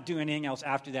would not do anything else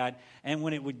after that. And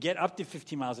when it would get up to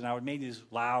 15 miles an hour, it made this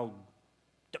loud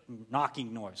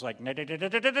knocking noise, like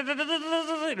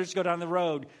it just go down the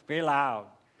road, very loud.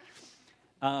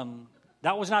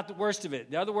 That was not the worst of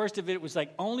it. The other worst of it was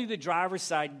only the driver's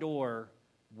side door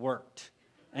worked.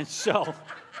 And so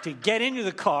to get into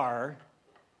the car,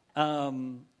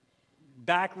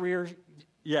 back, rear,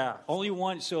 only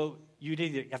one. So you'd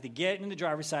either have to get in the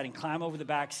driver's side and climb over the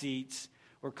back seats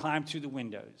or climb through the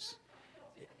windows.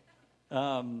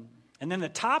 And then the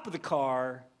top of the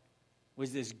car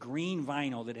was this green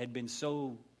vinyl that had been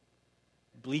so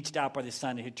bleached out by the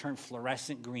sun, it had turned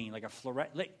fluorescent green,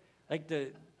 like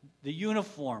the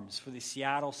uniforms for the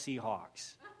Seattle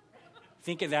Seahawks.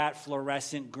 Think of that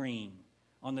fluorescent green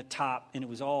on the top, and it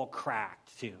was all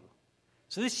cracked too.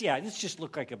 So this just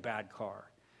looked like a bad car.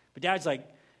 But Dad's like,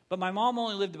 but my mom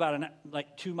only lived about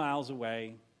 2 miles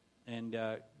away, and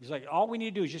he's like, all we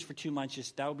need to do is just for 2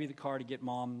 months, that would be the car to get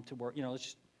Mom to work.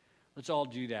 Let's all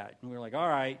do that. And we were like, all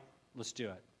right, let's do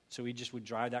it. So we just would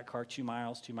drive that car 2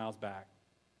 miles back.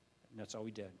 And that's all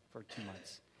we did for 2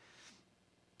 months.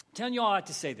 I'm telling you all that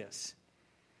to say this.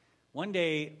 One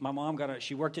day, my mom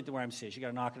she worked at the YMCA. She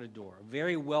got a knock at the door. A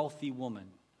very wealthy woman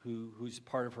who's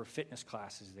part of her fitness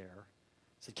classes there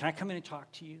said, can I come in and talk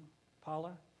to you,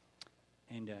 Paula?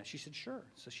 And she said, sure.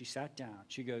 So she sat down.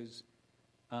 She goes,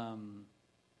 when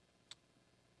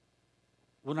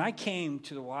I came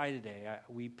to the Y today,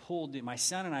 my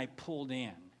son and I pulled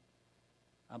in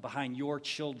behind your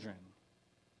children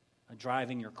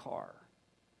driving your car.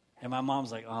 And my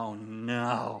mom's like, oh,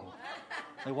 no.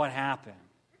 Like, what happened?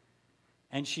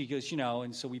 And she goes,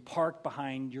 and so we parked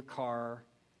behind your car,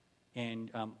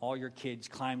 and all your kids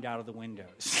climbed out of the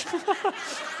windows.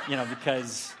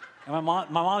 Because and my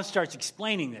mom starts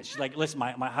explaining this. She's like, listen,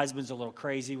 my husband's a little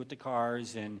crazy with the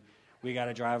cars, and we got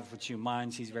to drive it for 2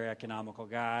 months. He's a very economical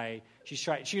guy.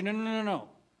 No.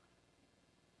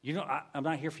 I'm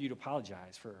not here for you to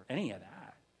apologize for any of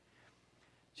that.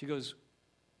 She goes,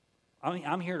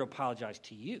 I'm here to apologize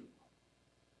to you.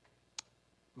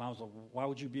 Mom was like, why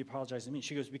would you be apologizing to me?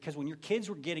 She goes, because when your kids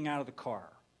were getting out of the car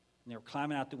and they were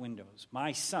climbing out the windows,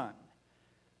 my son,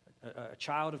 a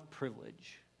child of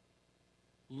privilege,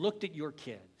 looked at your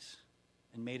kids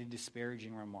and made a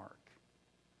disparaging remark.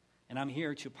 And I'm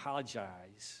here to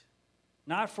apologize,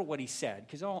 not for what he said,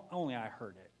 because only I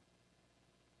heard it,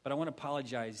 but I want to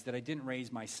apologize that I didn't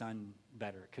raise my son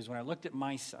better. Because when I looked at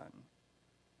my son,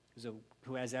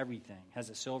 who has everything, has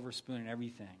a silver spoon and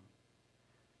everything,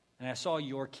 and I saw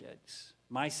your kids,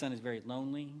 my son is very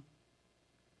lonely.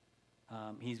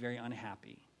 He's very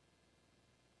unhappy,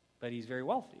 but he's very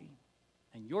wealthy.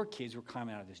 And your kids were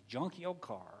climbing out of this junky old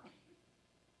car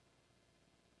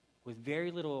with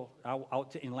very little,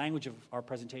 in language of our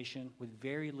presentation, with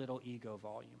very little ego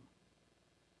volume,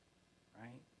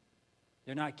 right?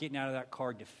 They're not getting out of that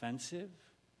car defensive,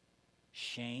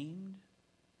 shamed,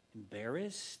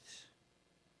 embarrassed.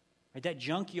 Right? That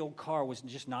junky old car was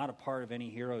just not a part of any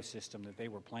hero system that they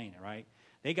were playing, right?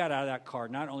 They got out of that car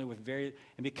not only with and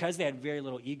because they had very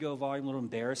little ego volume, little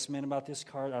embarrassment about this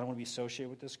car. I don't want to be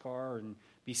associated with this car and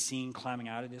be seen climbing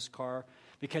out of this car.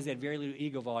 Because they had very little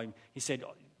ego volume, he said,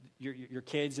 your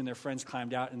kids and their friends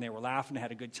climbed out and they were laughing,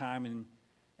 had a good time, and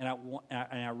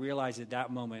I realized at that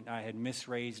moment I had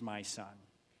misraised my son.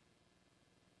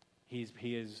 He's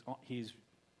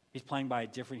playing by a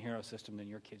different hero system than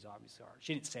your kids obviously are.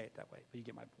 She didn't say it that way, but you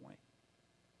get my point.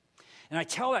 And I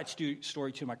tell that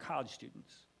story to my college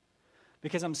students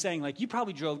because I'm saying, you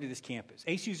probably drove to this campus.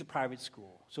 ACU is a private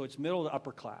school, so it's middle to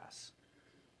upper class.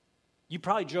 You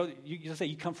probably drove, let's say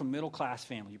you come from a middle-class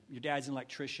family. Your dad's an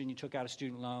electrician, you took out a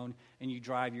student loan, and you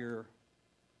drive your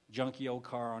junky old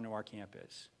car onto our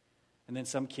campus. And then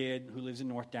some kid who lives in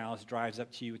North Dallas drives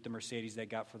up to you with the Mercedes they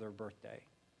got for their birthday.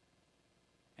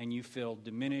 And you feel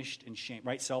diminished and shamed,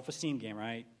 right? Self-esteem game,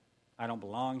 right? I don't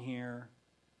belong here.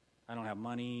 I don't have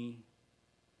money.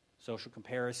 Social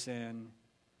comparison.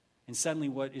 And suddenly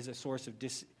what is a source of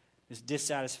this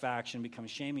dissatisfaction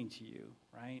becomes shaming to you,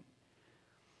 right?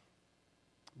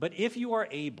 But if you are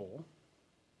able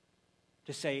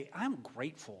to say, I'm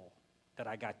grateful that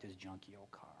I got this junky old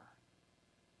car,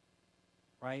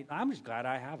 right? I'm just glad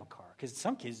I have a car, because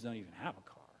some kids don't even have a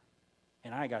car.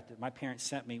 And my parents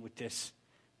sent me with this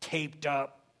taped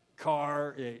up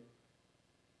car.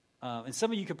 And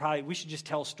some of you we should just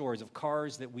tell stories of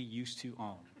cars that we used to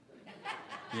own.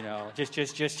 You know,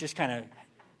 just kind of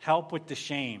help with the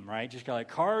shame, right? Just kind of like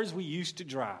cars we used to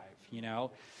drive, you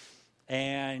know.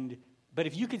 But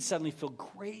if you could suddenly feel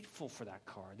grateful for that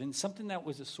car, then something that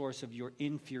was a source of your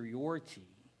inferiority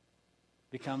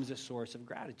becomes a source of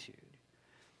gratitude.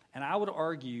 And I would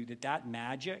argue that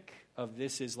magic of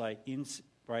this is like,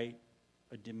 right,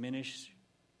 a diminished,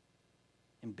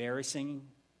 embarrassing,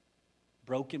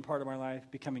 broken part of my life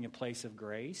becoming a place of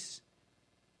grace.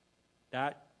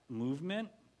 That movement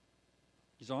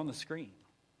is on the screen,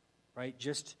 right?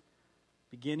 Just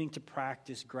beginning to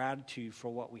practice gratitude for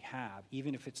what we have,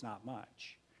 even if it's not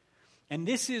much. And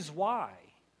this is why,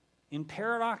 in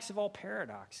paradox of all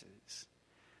paradoxes,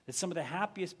 that some of the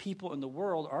happiest people in the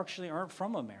world actually aren't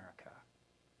from America.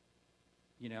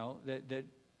 You know, that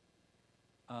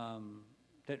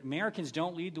Americans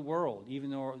don't lead the world,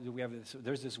 even though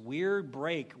there's this weird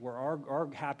break where our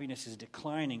happiness is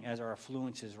declining as our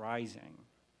affluence is rising.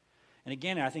 And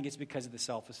again, I think it's because of the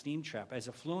self-esteem trap. As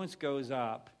affluence goes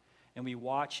up, and we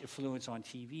watch affluence on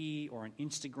TV or on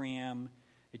Instagram,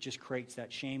 it just creates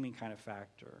that shaming kind of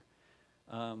factor.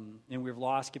 And we've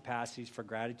lost capacities for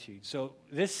gratitude. So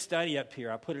this study up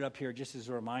here, I put it up here just as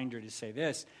a reminder to say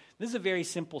this. This is a very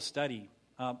simple study.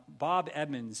 Bob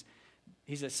Edmonds,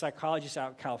 he's a psychologist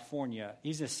out in California.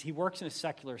 He works in a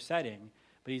secular setting,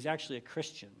 but he's actually a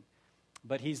Christian.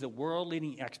 But he's the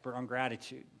world-leading expert on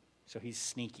gratitude, so he's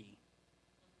sneaky.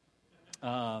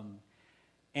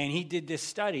 And he did this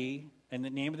study, and the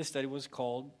name of the study was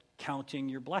called Counting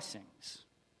Your Blessings.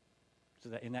 So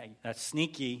that's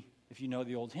sneaky if you know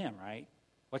the old hymn, right?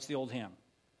 What's the old hymn?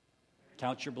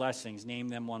 Count your blessings, name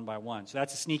them one by one. So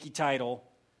that's a sneaky title.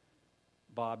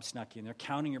 Bob snuck in there,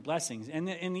 counting your blessings. And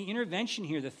the intervention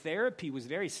here, the therapy was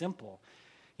very simple.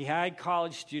 He had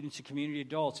college students and community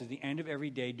adults at the end of every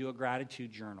day do a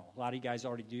gratitude journal. A lot of you guys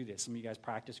already do this. Some of you guys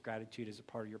practice gratitude as a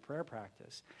part of your prayer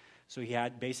practice. So he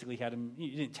had them,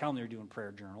 you didn't tell them they were doing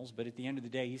prayer journals, but at the end of the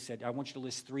day, he said, I want you to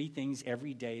list 3 things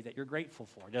every day that you're grateful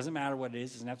for. It doesn't matter what it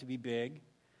is. It doesn't have to be big.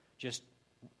 Just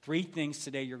 3 things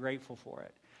today you're grateful for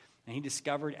it. And he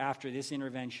discovered after this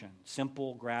intervention,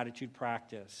 simple gratitude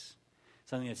practice,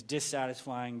 something that's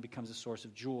dissatisfying becomes a source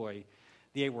of joy.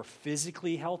 They were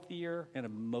physically healthier and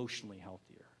emotionally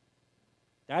healthier.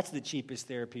 That's the cheapest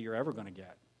therapy you're ever going to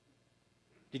get.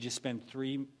 Did you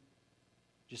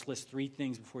just list 3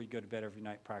 things before you go to bed every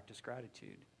night, practice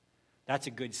gratitude. That's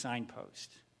a good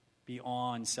signpost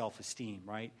beyond self-esteem,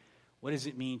 right? What does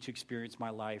it mean to experience my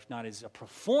life not as a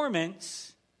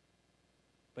performance,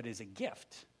 but as a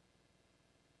gift?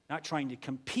 Not trying to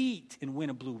compete and win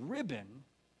a blue ribbon,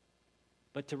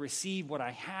 but to receive what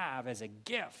I have as a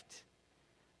gift.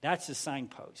 That's a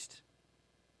signpost.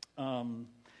 And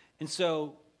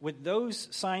so with those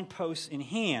signposts in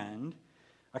hand,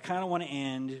 I kind of want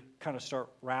to start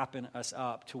wrapping us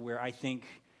up to where I think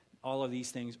all of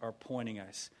these things are pointing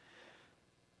us.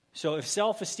 So if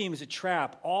self-esteem is a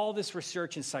trap, all this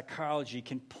research in psychology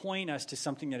can point us to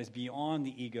something that is beyond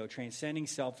the ego, transcending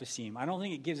self-esteem. I don't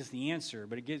think it gives us the answer,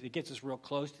 but it gets us real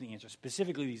close to the answer,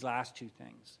 specifically these last 2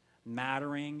 things,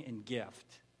 mattering and gift,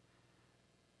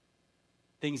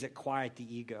 things that quiet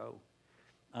the ego.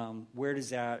 Where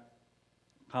does that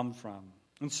come from?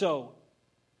 And so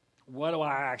what do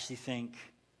I actually think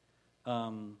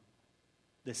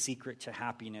the secret to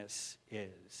happiness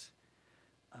is?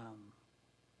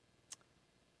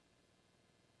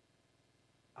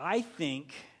 I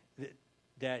think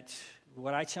that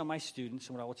what I tell my students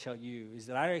and what I will tell you is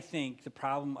that I think the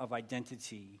problem of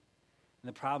identity and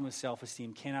the problem of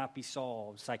self-esteem cannot be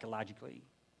solved psychologically.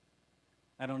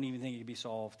 I don't even think it can be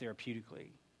solved therapeutically.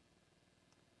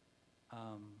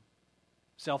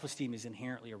 Self-esteem is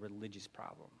inherently a religious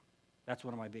problem. That's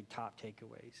one of my big top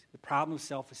takeaways. The problem of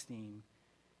self-esteem,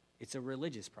 it's a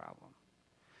religious problem.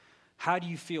 How do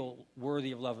you feel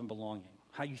worthy of love and belonging?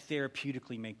 How do you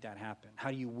therapeutically make that happen?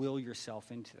 How do you will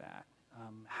yourself into that?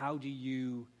 How do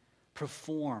you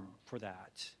perform for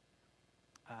that?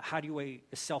 How do you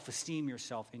self-esteem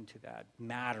yourself into that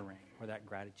mattering or that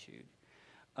gratitude?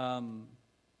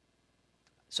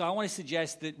 So I want to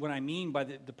suggest that what I mean by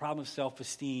the problem of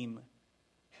self-esteem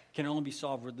can only be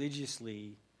solved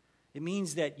religiously, it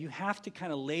means that you have to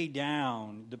kind of lay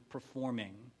down the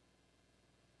performing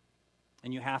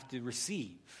and you have to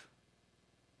receive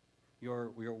your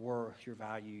worth, your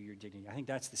value, your dignity. I think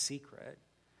that's the secret.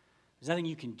 There's nothing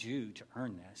you can do to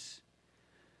earn this.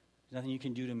 There's nothing you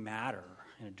can do to matter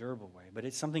in a durable way. But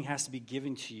it's something has to be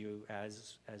given to you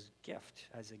as gift,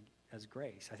 as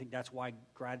grace. I think that's why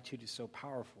gratitude is so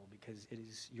powerful, because it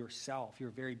is yourself, your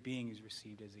very being is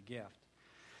received as a gift.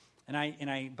 And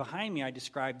I behind me, I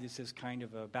describe this as kind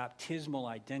of a baptismal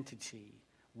identity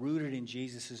rooted in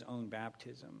Jesus' own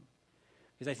baptism.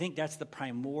 Because I think that's the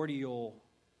primordial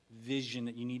vision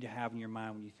that you need to have in your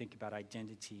mind when you think about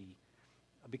identity.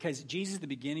 Because Jesus, at the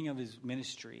beginning of his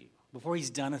ministry, before he's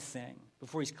done a thing,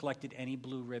 before he's collected any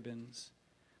blue ribbons,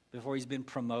 before he's been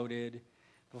promoted,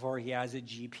 before he has a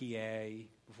GPA,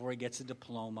 before he gets a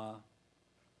diploma,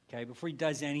 okay, before he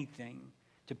does anything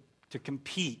to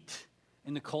compete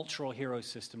in the cultural hero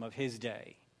system of his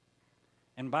day.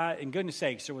 And in goodness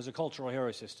sakes, there was a cultural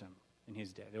hero system in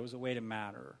his day. There was a way to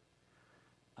matter.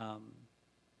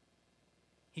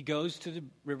 He goes to the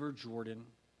River Jordan,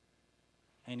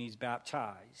 and he's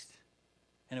baptized.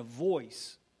 And a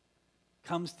voice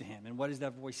comes to him. And what does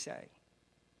that voice say?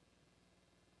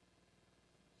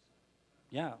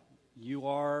 Yeah, you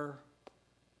are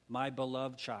my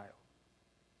beloved child.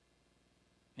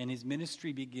 And his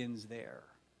ministry begins there,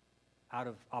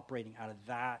 operating out of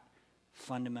that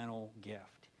fundamental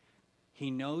gift. He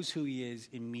knows who he is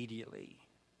immediately,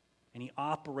 and he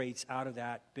operates out of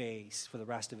that base for the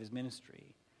rest of his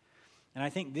ministry. And I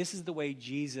think this is the way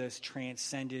Jesus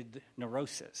transcended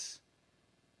neurosis.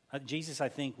 Jesus, I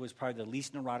think, was probably the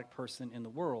least neurotic person in the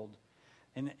world.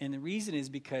 And the reason is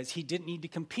because he didn't need to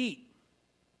compete.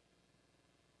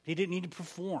 He didn't need to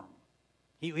perform.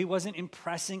 He wasn't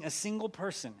impressing a single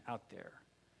person out there.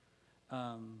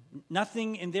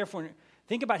 Nothing, and therefore,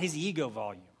 think about his ego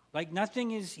volume. Like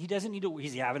nothing is, he doesn't need to,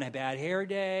 is he having a bad hair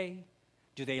day?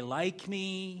 Do they like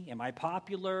me? Am I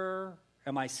popular?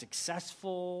 Am I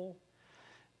successful?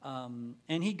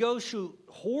 And he goes through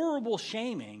horrible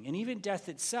shaming and even death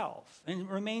itself and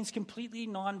remains completely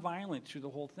nonviolent through the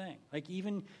whole thing. Like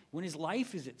even when his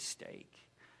life is at stake,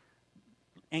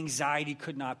 anxiety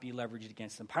could not be leveraged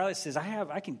against him. Pilate says,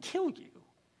 I can kill you.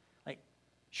 Like,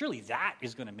 surely that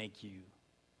is going to make you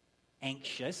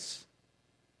anxious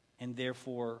and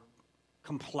therefore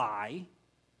comply.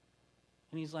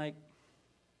 And he's like,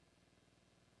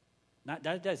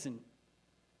 that doesn't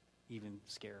even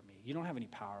scare me. You don't have any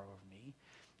power over me.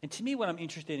 And to me, what I'm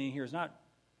interested in here is not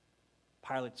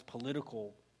Pilate's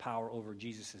political power over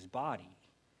Jesus' body.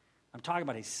 I'm talking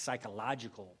about his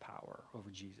psychological power over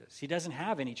Jesus. He doesn't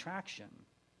have any traction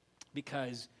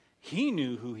because he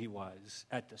knew who he was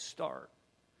at the start.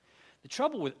 The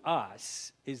trouble with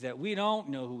us is that we don't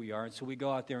know who we are, and so we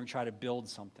go out there and try to build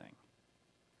something,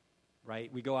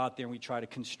 right? We go out there and we try to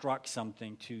construct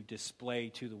something to display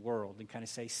to the world and kind of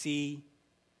say, see,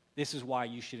 this is why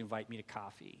you should invite me to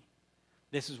coffee.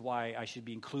 This is why I should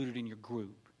be included in your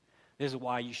group. This is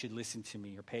why you should listen to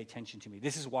me or pay attention to me.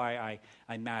 This is why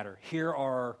I matter. Here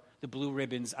are the blue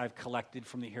ribbons I've collected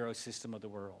from the hero system of the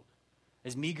world.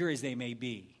 As meager as they may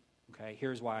be, okay,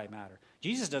 here's why I matter.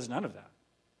 Jesus does none of that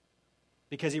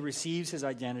because he receives his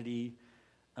identity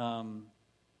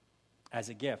as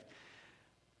a gift.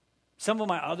 Some of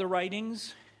my other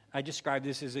writings, I describe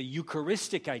this as a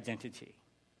Eucharistic identity.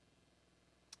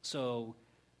 So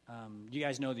you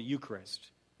guys know the Eucharist,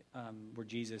 where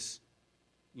Jesus,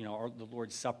 or the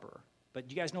Lord's Supper. But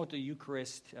do you guys know what the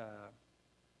Eucharist,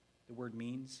 the word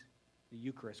means? The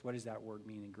Eucharist, what does that word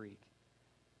mean in Greek?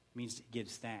 It means it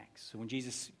gives thanks. So when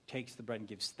Jesus takes the bread and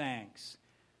gives thanks,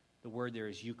 the word there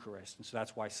is Eucharist. And so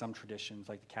that's why some traditions,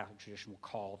 like the Catholic tradition, will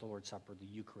call the Lord's Supper the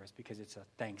Eucharist, because it's a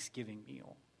thanksgiving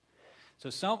meal.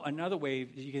 So another way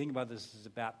you can think about this is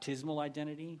a baptismal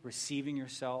identity, receiving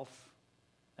yourself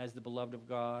as the beloved of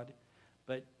God.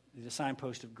 But the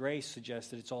signpost of grace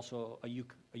suggests that it's also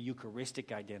a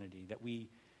Eucharistic identity, that we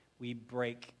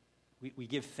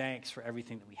give thanks for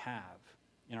everything that we have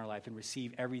in our life and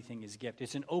receive everything as gift.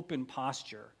 It's an open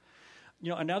posture.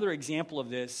 Another example of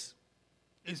this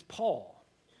is Paul.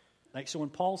 So when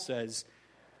Paul says,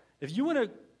 if you want to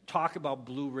talk about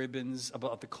blue ribbons,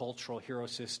 about the cultural hero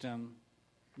system,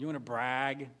 you want to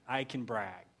brag, I can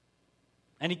brag.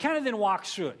 And he kind of then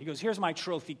walks through it. He goes, here's my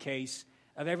trophy case.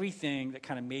 of everything that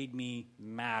kind of made me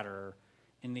matter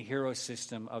in the hero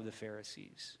system of the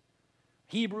Pharisees.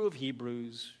 Hebrew of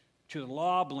Hebrews, to the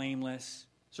law blameless,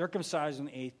 circumcised on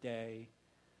the 8th day.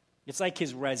 It's like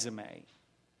his resume.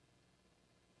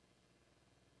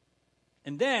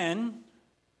 And then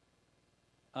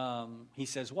he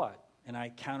says what? And I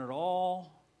count it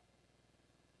all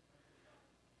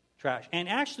trash. And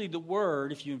actually the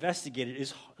word, if you investigate it,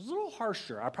 is a little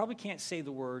harsher. I probably can't say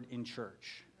the word in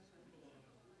church.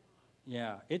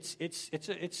 Yeah, it's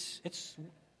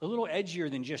a little edgier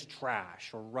than just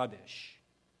trash or rubbish.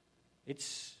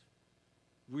 It's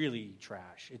really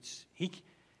trash.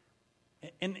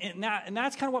 And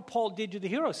that's kind of what Paul did to the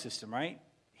hero system, right?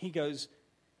 He goes,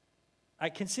 I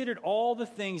considered all the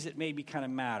things that made me kind of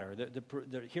matter,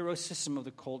 the hero system of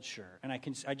the culture, and I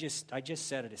just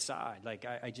set it aside. Like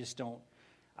I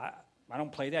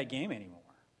don't play that game anymore.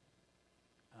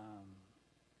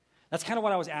 That's kind of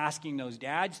what I was asking those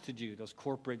dads to do, those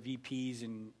corporate VPs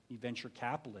and venture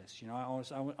capitalists. You know,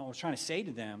 I was trying to say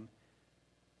to them,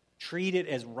 treat it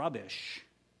as rubbish.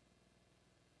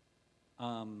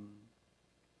 For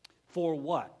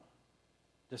what?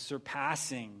 The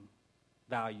surpassing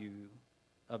value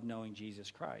of knowing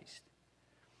Jesus Christ.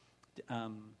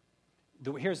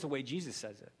 Here's the way Jesus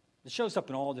says it. It shows up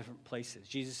in all different places.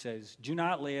 Jesus says, do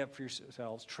not lay up for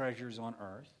yourselves treasures on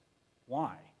earth.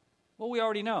 Why? Well, we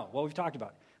already know. Well, we've talked about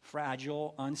it.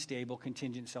 Fragile, unstable,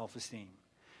 contingent self-esteem.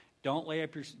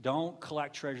 Don't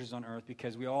collect treasures on earth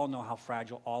because we all know how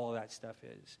fragile all of that stuff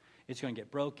is. It's going to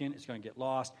get broken. It's going to get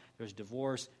lost. There's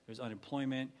divorce. There's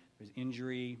unemployment. There's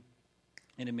injury.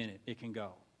 In a minute, it can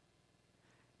go.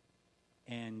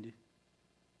 And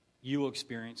you will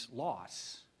experience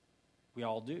loss. We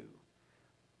all do.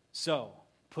 So,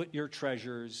 put your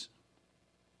treasures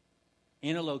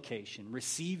in a location.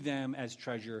 Receive them as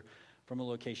treasure from a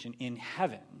location in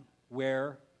heaven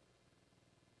where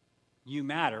you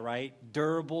matter, right?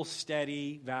 Durable,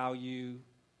 steady value,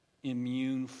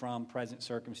 immune from present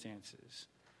circumstances.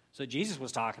 So Jesus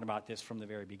was talking about this from the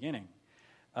very beginning.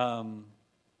 So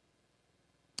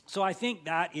I think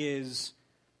that is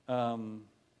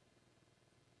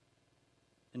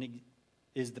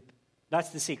that's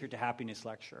the Secret to Happiness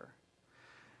lecture.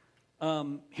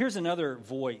 Here's another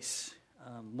voice.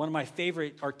 One of my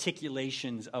favorite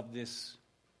articulations of this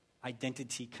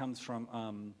identity comes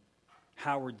from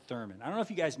Howard Thurman. I don't know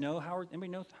if you guys know Howard.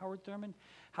 Anybody know Howard Thurman?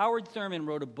 Howard Thurman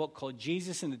wrote a book called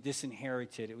Jesus and the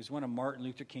Disinherited. It was one of Martin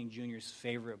Luther King Jr.'s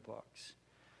favorite books.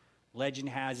 Legend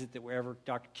has it that wherever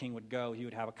Dr. King would go, he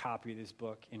would have a copy of this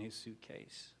book in his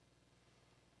suitcase.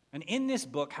 And in this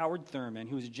book, Howard Thurman,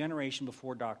 who was a generation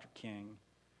before Dr. King,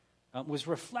 was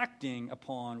reflecting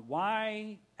upon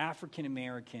why African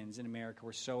Americans in America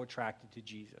were so attracted to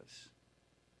Jesus.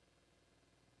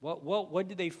 What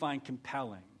did they find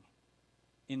compelling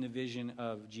in the vision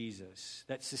of Jesus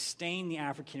that sustained the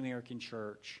African American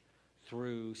church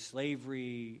through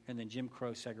slavery and then Jim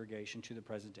Crow segregation to the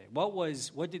present day?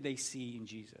 What did they see in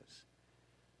Jesus?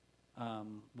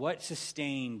 What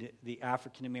sustained the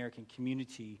African American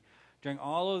community during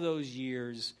all of those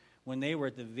years when they were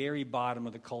at the very bottom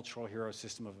of the cultural hero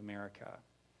system of America?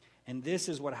 And this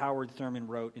is what Howard Thurman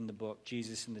wrote in the book,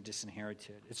 Jesus and the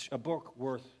Disinherited. It's a book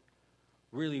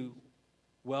really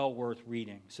well worth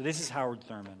reading. So this is Howard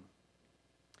Thurman.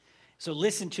 So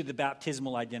listen to the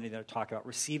baptismal identity that I talk about,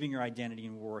 receiving your identity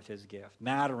and worth as a gift,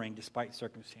 mattering despite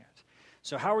circumstance.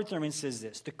 So Howard Thurman says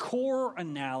this: the core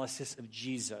analysis of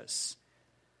Jesus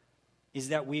is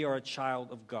that we are a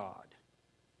child of God.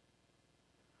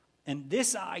 And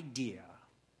this idea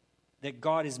that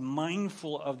God is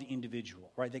mindful of the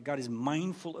individual, right, that God is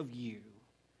mindful of you,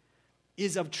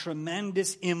 is of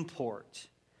tremendous import.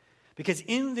 Because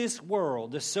in this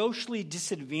world, the socially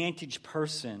disadvantaged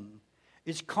person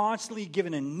is constantly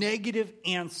given a negative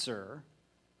answer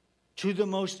to the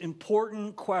most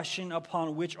important question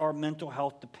upon which our mental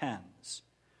health depends.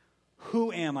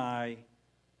 Who am I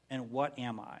and what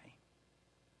am I?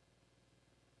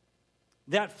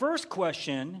 That first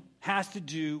question has to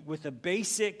do with a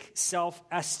basic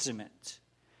self-estimate,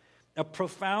 a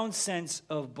profound sense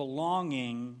of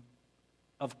belonging,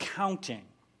 of counting,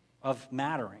 of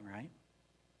mattering, right?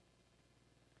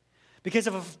 Because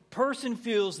if a person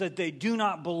feels that they do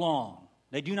not belong,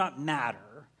 they do not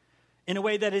matter, in a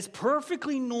way that is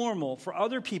perfectly normal for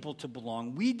other people to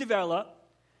belong, we develop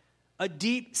a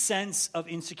deep sense of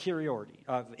insecurity.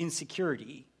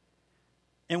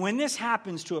 And when this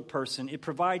happens to a person, it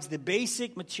provides the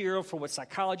basic material for what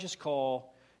psychologists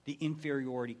call the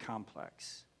inferiority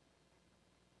complex.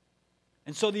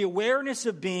 And so the awareness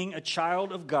of being a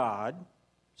child of God,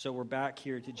 so we're back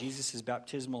here to Jesus'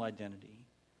 baptismal identity,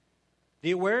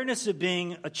 The awareness of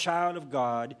being a child of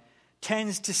God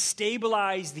tends to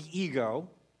stabilize the ego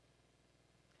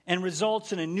and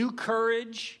results in a new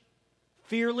courage,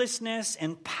 fearlessness,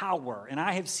 and power. And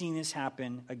I have seen this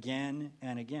happen again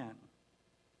and again.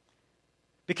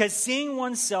 Because seeing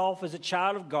oneself as a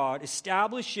child of God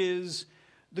establishes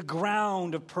the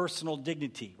ground of personal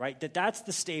dignity, right? That's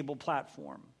the stable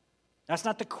platform. That's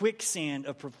not the quicksand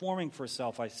of performing for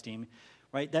self-esteem,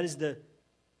 right? That is the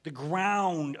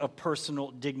ground of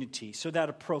personal dignity, so that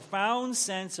a profound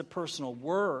sense of personal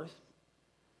worth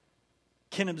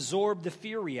can absorb the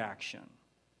fear reaction.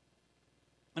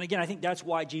 And again, I think that's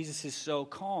why Jesus is so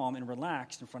calm and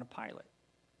relaxed in front of Pilate.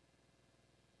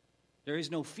 There is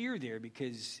no fear there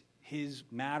because his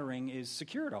mattering is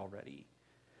secured already.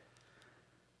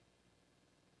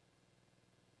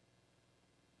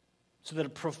 So that a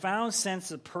profound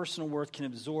sense of personal worth can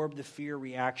absorb the fear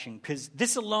reaction. Because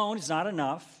this alone is not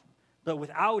enough, but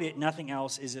without it, nothing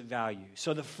else is of value.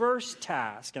 So the first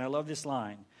task, and I love this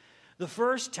line, the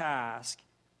first task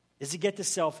is to get the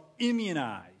self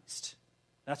immunized.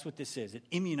 That's what this is. It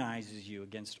immunizes you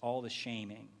against all the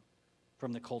shaming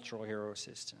from the cultural hero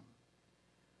system.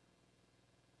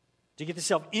 To get the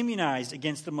self immunized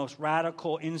against the most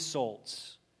radical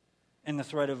insults and the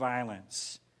threat of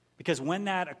violence. Because when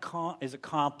that is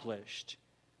accomplished,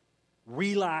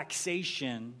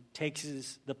 relaxation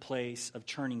takes the place of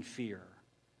churning fear.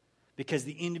 Because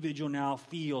the individual now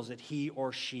feels that he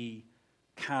or she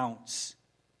counts,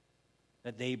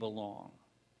 that they belong.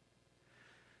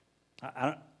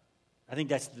 I think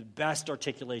that's the best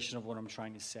articulation of what I'm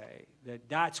trying to say.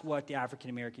 That's what the African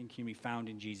American community found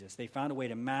in Jesus. They found a way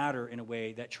to matter in a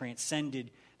way that transcended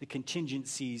the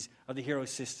contingencies of the hero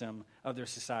system of their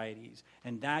societies.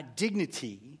 And that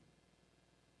dignity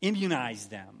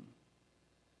immunized them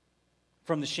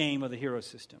from the shame of the hero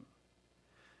system.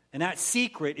 And that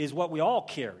secret is what we all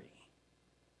carry.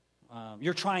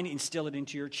 You're trying to instill it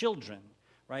into your children,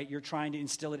 right? You're trying to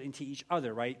instill it into each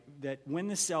other, right? That when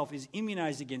the self is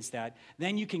immunized against that,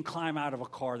 then you can climb out of a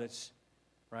car that's,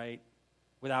 right,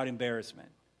 without embarrassment.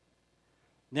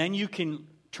 Then you can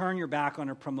turn your back on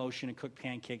a promotion and cook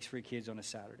pancakes for your kids on a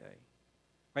Saturday,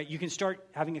 right? You can start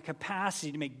having a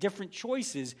capacity to make different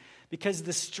choices because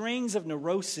the strings of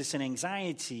neurosis and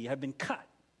anxiety have been cut.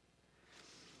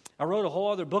 I wrote a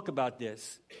whole other book about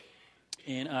this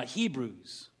in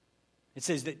Hebrews. It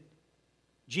says that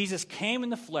Jesus came in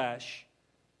the flesh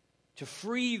to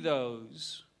free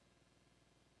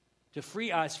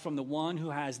us from the one who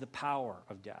has the power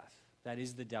of death. That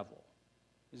is the devil.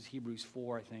 This is Hebrews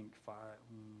 4, I think,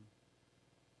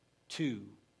 2.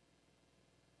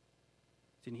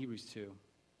 It's in Hebrews 2.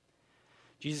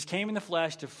 Jesus came in the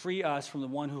flesh to free us from the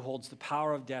one who holds the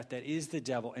power of death, that is the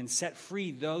devil, and set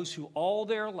free those who all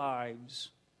their lives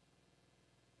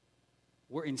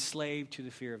were enslaved to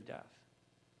the fear of death.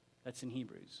 That's in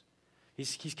Hebrews.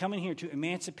 He's coming here to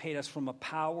emancipate us from a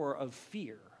power of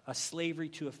fear, a slavery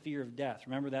to a fear of death.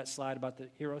 Remember that slide about the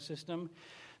hero system?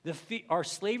 Our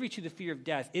slavery to the fear of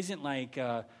death isn't like,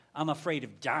 I'm afraid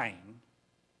of dying.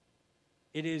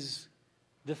 It is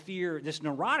the fear, this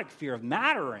neurotic fear of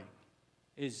mattering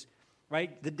is,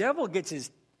 right? The devil gets his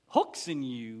hooks in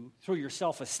you through your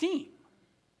self-esteem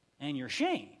and your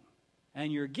shame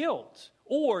and your guilt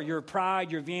or your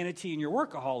pride, your vanity, and your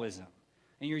workaholism.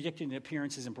 And you're addicted to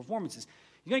appearances and performances.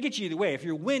 He's going to get you either way. If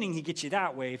you're winning, he gets you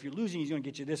that way. If you're losing, he's going to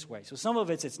get you this way. So some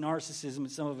of it's narcissism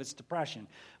and some of it's depression.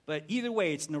 But either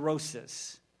way, it's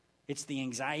neurosis. It's the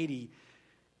anxiety.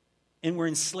 And we're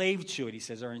enslaved to it, he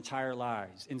says, our entire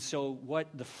lives. And so what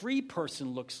the free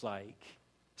person looks like,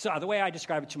 so the way I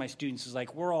describe it to my students is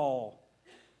like we're all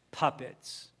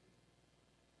puppets.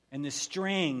 And the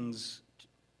strings,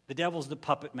 the devil's the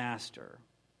puppet master.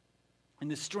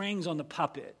 And the strings on the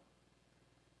puppet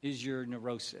is your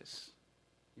neurosis,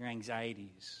 your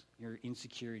anxieties, your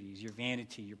insecurities, your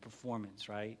vanity, your performance,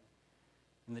 right?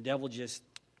 And the devil just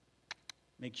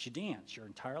makes you dance your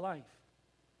entire life.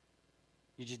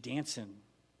 You're just dancing,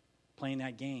 playing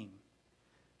that game,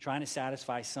 trying to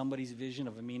satisfy somebody's vision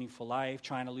of a meaningful life,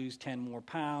 trying to lose 10 more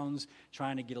pounds,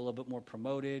 trying to get a little bit more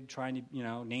promoted, trying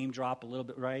to, name drop a little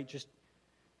bit, right?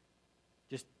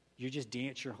 You just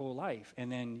dance your whole life.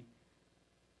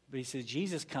 But he says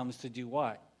Jesus comes to do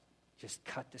what? Just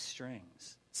cut the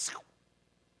strings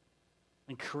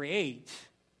and create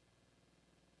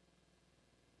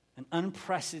an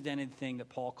unprecedented thing that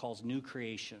Paul calls new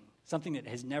creation, something that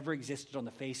has never existed on the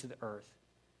face of the earth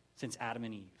since Adam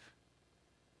and Eve.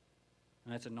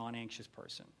 And that's a non-anxious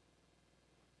person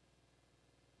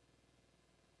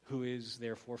who is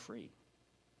therefore free,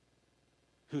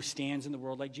 who stands in the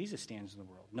world like Jesus stands in the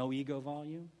world. No ego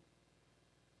volume,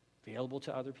 available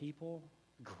to other people,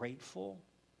 grateful.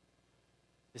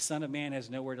 The Son of Man has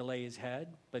nowhere to lay his head,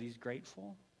 but he's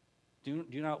grateful. Do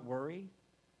not worry.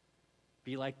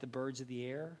 Be like the birds of the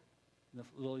air, and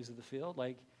the lilies of the field.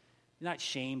 Like, he's not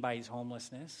shamed by his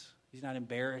homelessness. He's not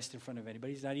embarrassed in front of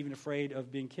anybody. He's not even afraid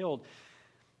of being killed.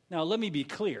 Now, let me be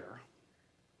clear.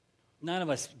 None of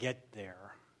us get there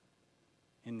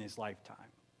in this lifetime.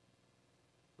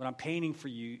 What I'm painting for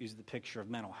you is the picture of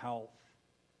mental health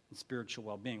and spiritual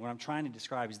well-being. What I'm trying to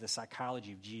describe is the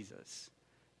psychology of Jesus.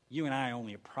 You and I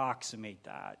only approximate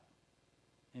that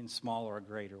in smaller or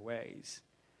greater ways.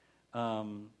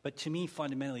 But to me,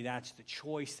 fundamentally, that's the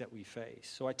choice that we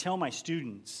face. So I tell my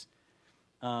students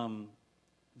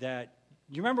that,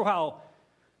 you remember how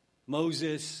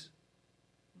Moses,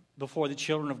 before the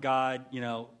children of God,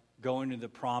 go into the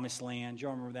promised land? Do you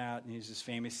remember that? And there's this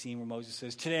famous scene where Moses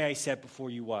says, today I set before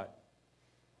you what?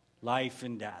 Life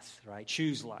and death, right?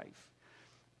 Choose life.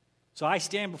 So I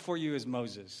stand before you as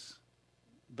Moses.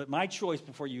 But my choice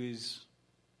before you is,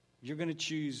 you're going to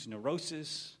choose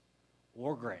neurosis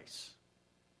or grace.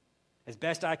 As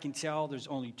best I can tell, there's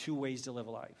only two ways to live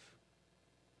a life.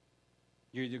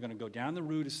 You're either going to go down the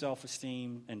route of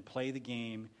self-esteem and play the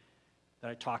game that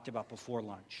I talked about before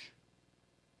lunch.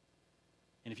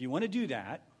 And if you want to do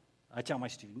that, I tell my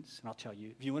students, and I'll tell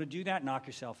you, if you want to do that, knock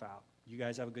yourself out. You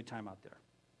guys have a good time out there.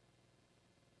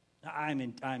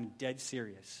 I'm dead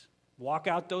serious. Walk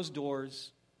out those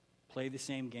doors, play the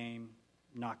same game,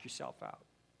 knock yourself out.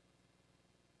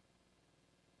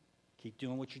 Keep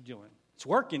doing what you're doing. It's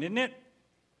working, isn't it?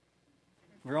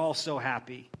 We're all so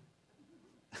happy.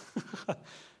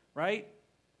 Right?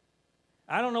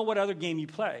 I don't know what other game you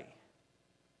play.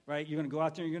 Right? You're going to go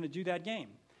out there and you're going to do that game.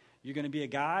 You're going to be a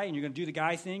guy and you're going to do the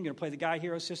guy thing. You're going to play the guy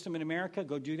hero system in America.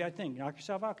 Go do that thing. Knock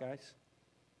yourself out, guys.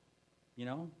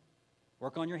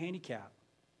 Work on your handicap.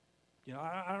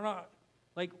 I don't know.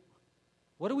 Like,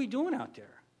 what are we doing out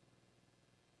there?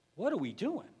 What are we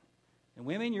doing? And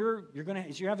women,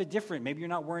 you have a different, maybe you're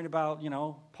not worrying about,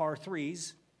 par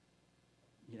threes,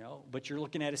 but you're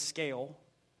looking at a scale,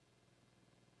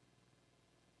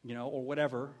 or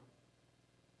whatever.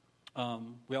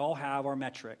 We all have our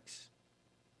metrics.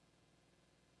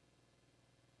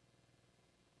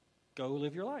 Go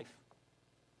live your life.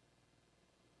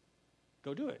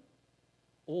 Go do it.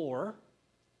 Or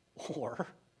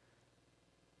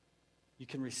you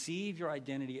can receive your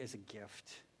identity as a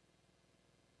gift.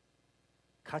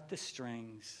 Cut the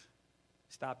strings.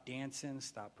 Stop dancing,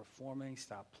 stop performing,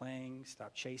 stop playing,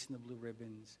 stop chasing the blue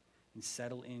ribbons, and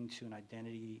settle into an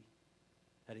identity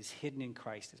that is hidden in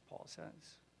Christ, as Paul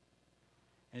says.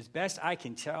 And as best I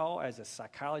can tell, as a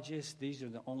psychologist, these are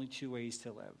the only two ways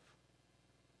to live.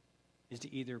 Is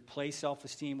to either play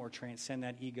self-esteem or transcend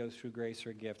that ego through grace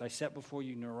or gift. I set before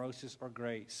you neurosis or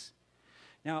grace.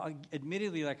 Now,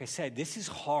 admittedly, like I said, this is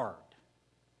hard.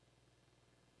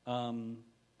 So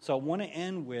I want to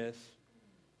end with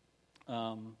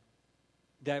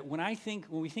that when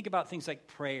we think about things like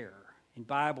prayer and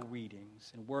Bible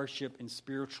readings and worship and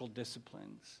spiritual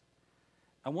disciplines,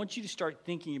 I want you to start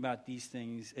thinking about these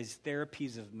things as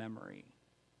therapies of memory.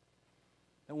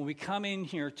 And when we come in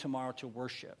here tomorrow to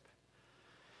worship,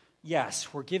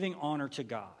 yes, we're giving honor to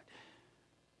God.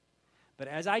 But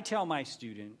as I tell my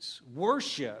students,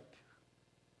 worship,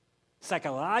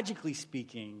 psychologically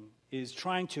speaking, is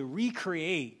trying to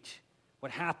recreate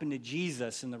what happened to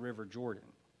Jesus in the River Jordan.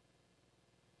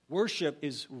 Worship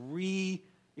is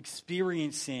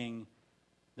re-experiencing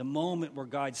the moment where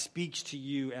God speaks to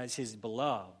you as his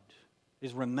beloved,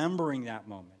 is remembering that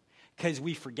moment, because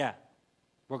we forget.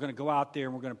 We're going to go out there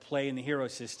and we're going to play in the hero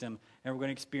system, and we're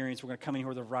going to come in here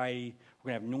with a variety.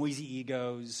 We're going to have noisy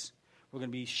egos. We're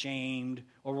going to be shamed,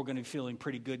 or we're going to be feeling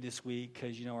pretty good this week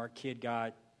because, our kid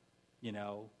got,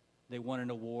 they won an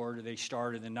award, or they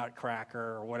started the Nutcracker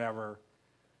or whatever.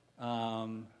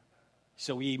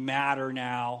 So we matter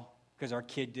now because our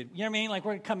kid did. You know what I mean? Like,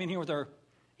 we're going to come in here with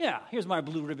here's my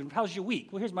blue ribbon. How's your week?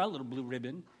 Well, here's my little blue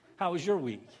ribbon. How was your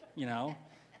week? You're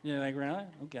like, really?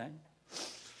 Okay.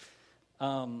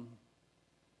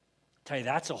 Tell you,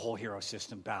 that's a whole hero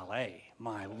system ballet.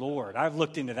 My Lord. I've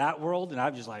looked into that world, and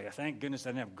I'm just like, thank goodness I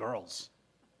didn't have girls.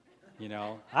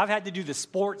 I've had to do the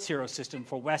sports hero system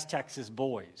for West Texas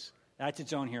boys. That's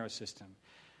its own hero system.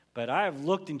 But I have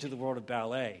looked into the world of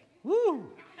ballet. Woo!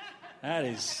 That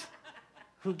is,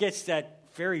 who gets that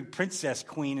fairy princess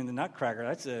queen in the Nutcracker?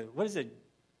 What is it?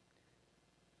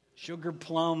 Sugar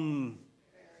plum.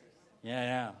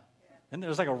 Yeah. And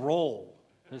there's like a roll.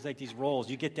 There's like these rolls.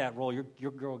 You get that roll.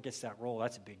 Your girl gets that roll.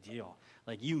 That's a big deal.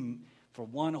 Like, for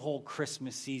one whole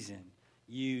Christmas season,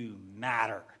 you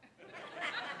matter.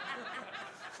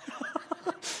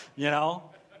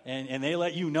 and they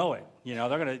let you know it.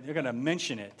 They're gonna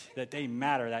mention it, that they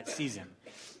matter that season.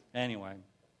 Anyway,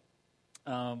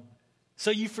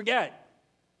 so you forget.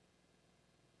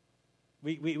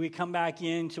 We come back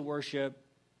into worship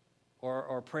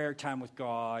or prayer time with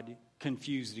God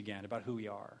confused again about who we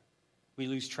are. We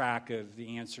lose track of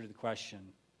the answer to the question,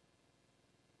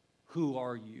 who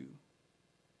are you?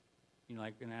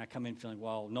 And I come in feeling,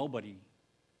 well, nobody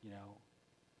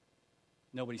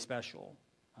special.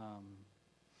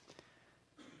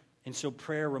 And so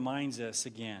prayer reminds us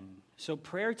again. So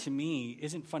prayer to me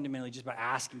isn't fundamentally just about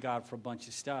asking God for a bunch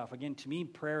of stuff. Again, to me,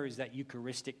 prayer is that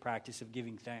Eucharistic practice of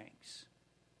giving thanks.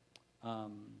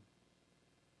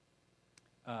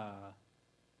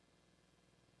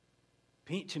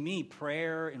 To me,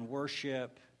 prayer and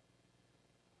worship,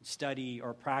 study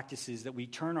are practices that we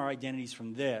turn our identities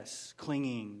from this,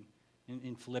 clinging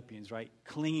in Philippians, right?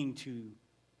 Clinging to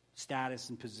status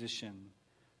and position.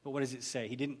 But what does it say?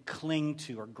 He didn't cling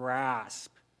to or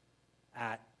grasp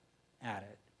at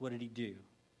it. What did he do?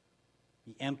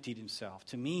 He emptied himself.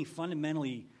 To me,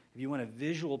 fundamentally, if you want a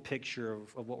visual picture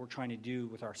of what we're trying to do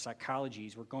with our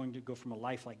psychologies, we're going to go from a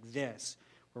life like this,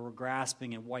 where we're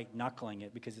grasping and white-knuckling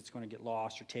it because it's going to get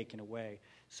lost or taken away.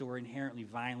 So we're inherently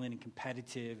violent and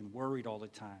competitive and worried all the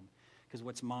time because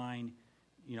what's mine,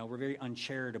 we're very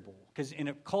uncharitable. Because in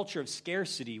a culture of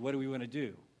scarcity, what do we want to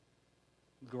do?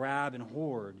 Grab and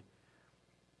hoard.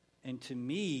 And to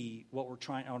me, what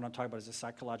I want to talk about is a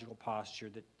psychological posture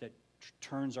that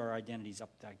turns our identities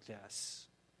up like this.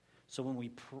 So when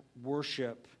we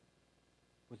worship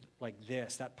with like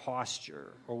this, that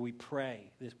posture, or we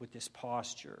pray with this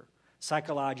posture,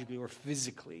 psychologically or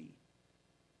physically,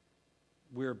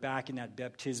 we're back in that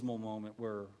baptismal moment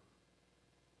where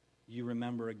you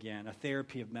remember again, a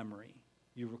therapy of memory.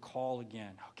 You recall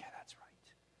again, okay, that's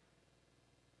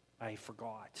right. I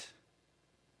forgot.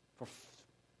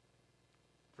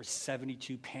 For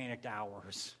 72 panicked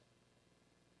hours,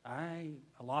 I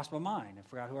lost my mind. I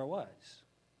forgot who I was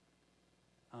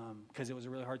because it was a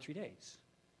really hard 3 days.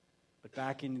 But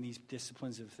back in these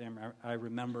disciplines of them, I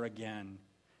remember again.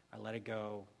 I let it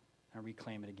go. I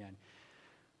reclaim it again.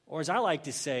 Or as I like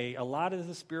to say, a lot of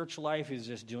the spiritual life is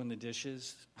just doing the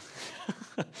dishes.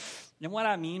 And what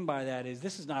I mean by that is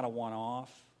this is not a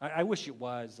one-off. I wish it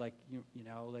was,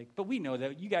 but we know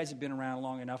that you guys have been around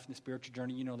long enough in the spiritual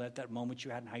journey. You know that moment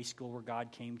you had in high school where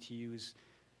God came to you has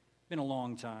been a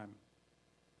long time,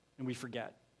 and we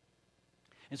forget.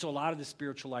 And so a lot of the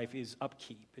spiritual life is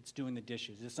upkeep. It's doing the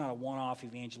dishes. It's not a one-off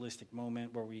evangelistic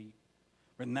moment where we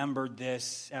remembered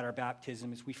this at our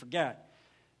baptism. We forget.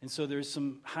 And so there's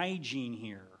some hygiene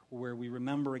here where we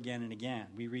remember again and again.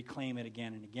 We reclaim it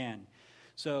again and again.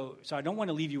 So I don't want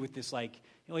to leave you with this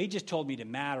he just told me to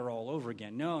matter all over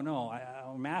again. No,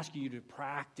 I'm asking you to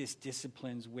practice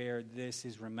disciplines where this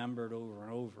is remembered over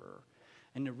and over.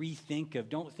 And to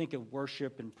don't think of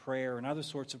worship and prayer and other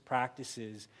sorts of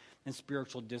practices and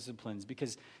spiritual disciplines,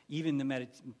 because even the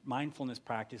mindfulness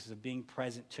practices of being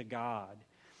present to God.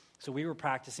 So we were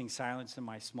practicing silence in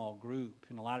my small group,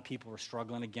 and a lot of people were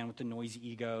struggling again with the noisy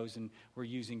egos, and we're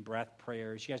using breath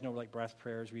prayers. You guys know breath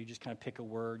prayers where you just kind of pick a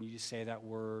word and you just say that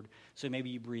word. So maybe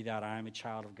you breathe out, I am a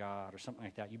child of God, or something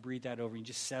like that. You breathe that over and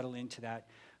you just settle into that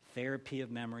therapy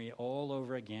of memory all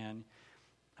over again.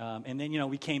 And then,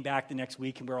 we came back the next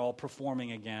week and we're all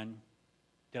performing again.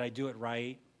 Did I do it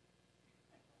right?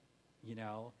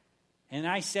 And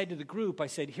I said to the group,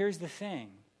 here's the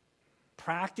thing.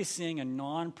 Practicing a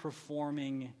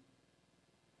non-performing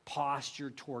posture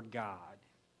toward God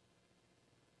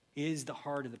is the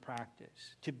heart of the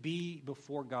practice. To be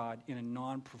before God in a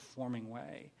non-performing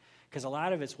way. Because a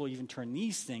lot of us will even turn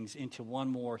these things into one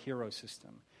more hero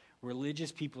system.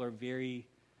 Religious people are very...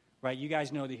 Right, you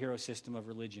guys know the hero system of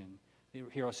religion, the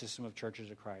hero system of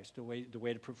churches of Christ. The way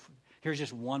to here's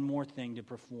just one more thing to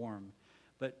perform,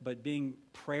 but being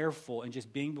prayerful and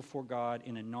just being before God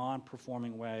in a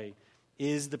non-performing way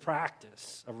is the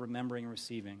practice of remembering and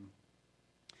receiving.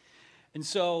 And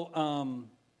so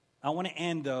I want to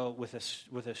end though with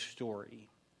a story,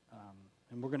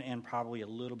 and we're going to end probably a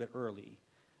little bit early,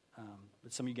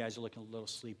 but some of you guys are looking a little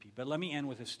sleepy. But let me end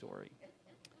with a story.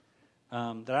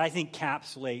 That I think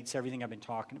encapsulates everything I've been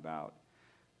talking about.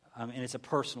 And it's a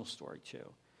personal story, too.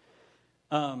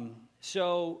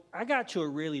 So I got to a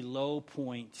really low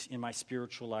point in my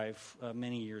spiritual life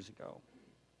many years ago.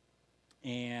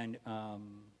 And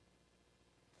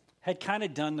had kind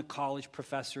of done the college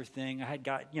professor thing. I had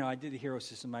got, I did the hero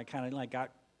system. I kind of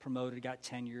got promoted, got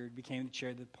tenured, became the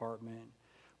chair of the department,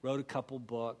 wrote a couple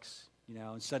books,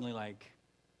 and suddenly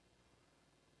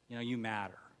you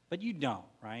matter. But you don't,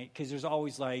 right? Because there's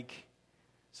always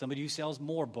somebody who sells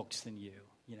more books than you,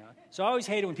 you know. So I always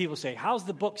hate it when people say, how's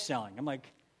the book selling? I'm like,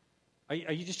 are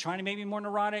you just trying to make me more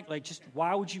neurotic? Like, just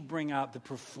why would you bring up the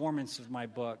performance of my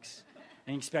books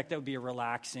and expect that would be a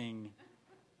relaxing,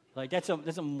 like, that's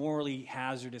a morally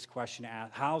hazardous question to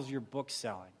ask. How's your book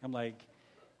selling? I'm like,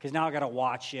 because now I got to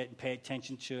watch it and pay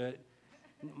attention to it.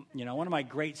 You know, one of my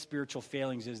great spiritual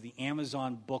failings is the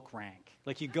Amazon book rank.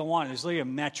 Like, you go on, there's literally a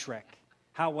metric,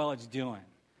 how well it's doing.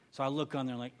 So I look on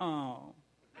there like, oh,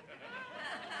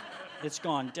 it's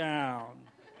gone down.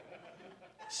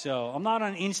 So I'm not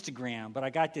on Instagram, but I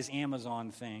got this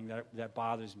Amazon thing that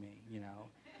bothers me, you know.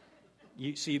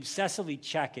 So you obsessively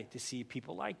check it to see if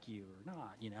people like you or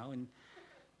not, you know. And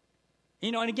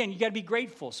again, you got to be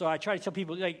grateful. So I try to tell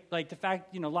people, like the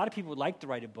fact, you know, a lot of people would like to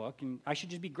write a book, and I should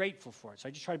just be grateful for it. So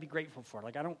I just try to be grateful for it.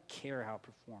 Like, I don't care how it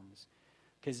performs,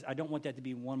 because I don't want that to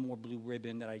be one more blue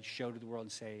ribbon that I show to the world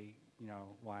and say, you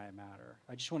know, why I matter.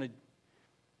 I just want to,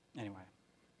 anyway.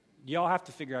 You all have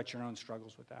to figure out your own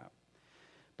struggles with that.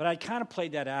 But I kind of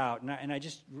played that out, and I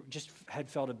just had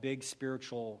felt a big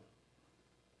spiritual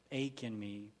ache in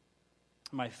me.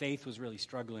 My faith was really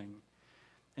struggling.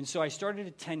 And so I started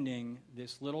attending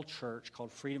this little church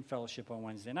called Freedom Fellowship on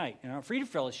Wednesday night. And at Freedom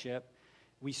Fellowship,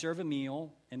 we serve a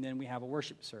meal, and then we have a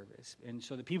worship service. And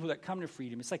so the people that come to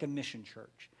Freedom, it's like a mission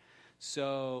church.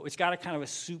 So it's got a kind of a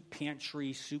soup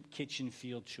pantry, soup kitchen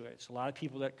feel to it. So a lot of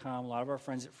people that come, a lot of our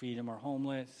friends at Freedom are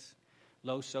homeless,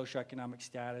 low socioeconomic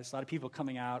status, a lot of people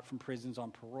coming out from prisons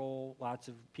on parole, lots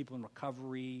of people in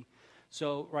recovery.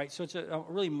 So it's a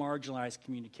really marginalized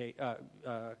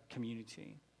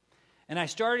community. And I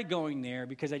started going there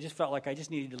because I just felt like I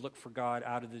just needed to look for God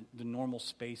out of the normal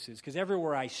spaces. Because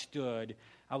everywhere I stood,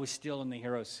 I was still in the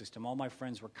hero system. All my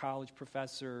friends were college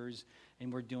professors,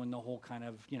 and we're doing the whole kind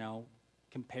of, you know,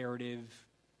 comparative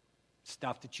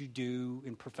stuff that you do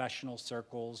in professional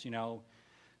circles, you know.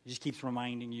 It just keeps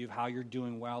reminding you of how you're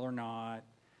doing well or not.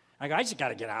 I just got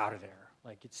to get out of there.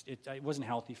 Like, it wasn't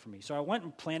healthy for me. So I went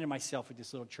and planted myself at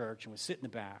this little church and was sitting in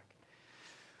the back.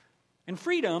 And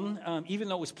Freedom, even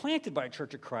though it was planted by a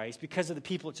Church of Christ, because of the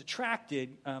people it's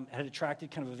attracted, had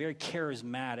attracted kind of a very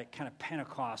charismatic, kind of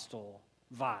Pentecostal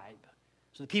vibe.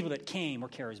 So the people that came were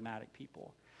charismatic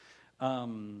people.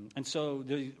 And so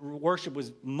the worship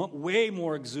was way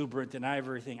more exuberant than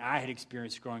everything I had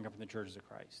experienced growing up in the Churches of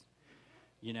Christ.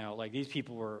 You know, like, these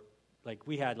people were, like,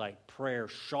 we had, like, prayer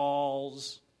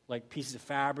shawls, like pieces of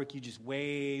fabric you just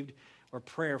waved, or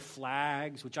prayer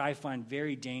flags, which I find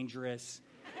very dangerous.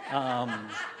 I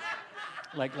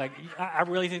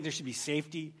really think there should be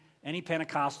safety. Any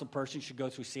Pentecostal person should go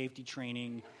through safety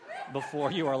training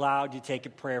before you are allowed to take a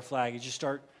prayer flag. You just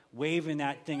start waving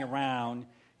that thing around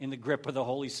in the grip of the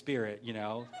Holy Spirit, you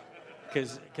know,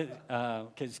 because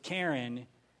Karen,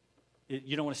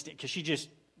 you don't want to stay, because she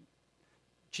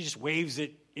just waves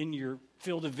it in your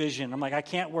field of vision. I'm like, I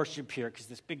can't worship here because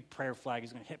this big prayer flag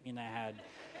is going to hit me in the head.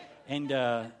 And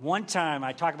one time,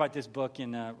 I talk about this book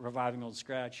in Reviving Old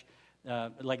Scratch,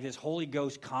 like this Holy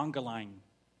Ghost conga line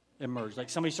emerged. Like,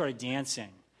 somebody started dancing,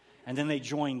 and then they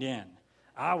joined in.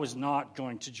 I was not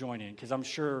going to join in because I'm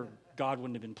sure God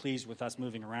wouldn't have been pleased with us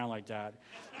moving around like that.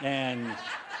 And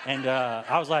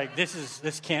I was like,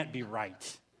 this can't be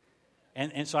right.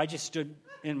 And so I just stood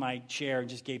in my chair and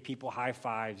just gave people high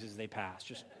fives as they passed.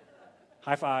 Just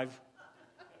high five.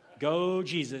 Go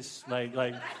Jesus. Like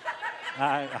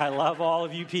I love all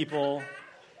of you people,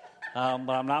 but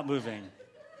I'm not moving.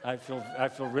 I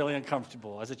feel really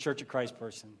uncomfortable as a Church of Christ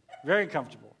person. Very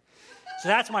uncomfortable. So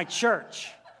that's my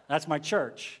church. That's my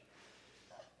church.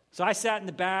 So I sat in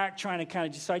the back trying to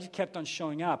kind of so I just kept on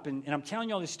showing up. And I'm telling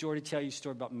you all this story to tell you a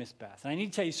story about Miss Beth. And I need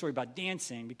to tell you a story about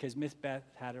dancing because Miss Beth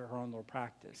had her own little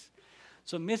practice.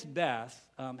 So Miss Beth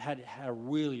had a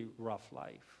really rough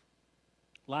life.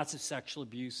 Lots of sexual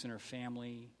abuse in her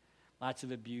family. Lots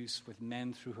of abuse with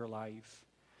men through her life.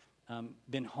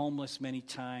 Been homeless many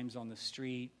times on the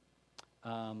street.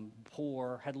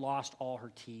 Poor. Had lost all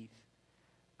her teeth.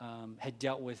 Had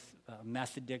dealt with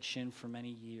meth addiction for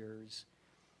many years.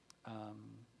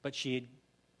 But she had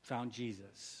found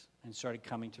Jesus and started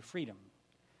coming to Freedom.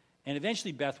 And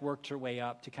eventually Beth worked her way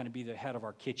up to kind of be the head of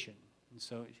our kitchen. And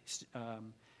so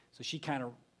she kind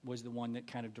of was the one that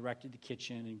kind of directed the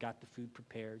kitchen and got the food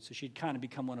prepared. So she'd kind of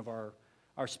become one of our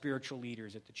spiritual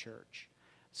leaders at the church.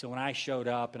 So when I showed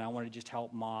up and I wanted to just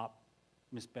help mop,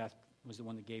 Miss Beth was the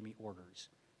one that gave me orders.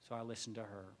 So I listened to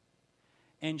her.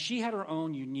 And she had her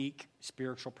own unique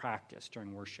spiritual practice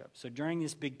during worship. So during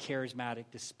this big charismatic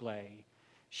display,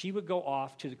 she would go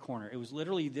off to the corner. It was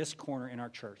literally this corner in our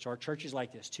church. So our church is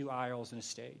like this, 2 aisles and a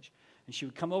stage. And she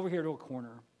would come over here to a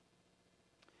corner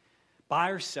by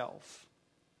herself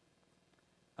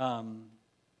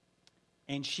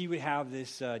And she would have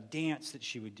this dance that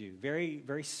she would do, very,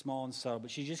 very small and subtle,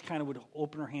 but she just kind of would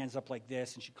open her hands up like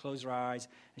this, and she'd close her eyes,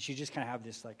 and she'd just kind of have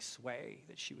this like sway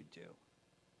that she would do.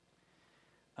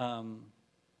 And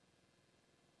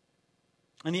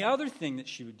the other thing that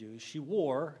she would do is she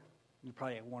wore, you're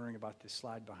probably wondering about this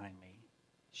slide behind me,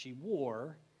 she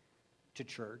wore to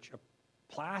church a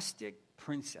plastic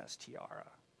princess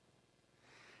tiara.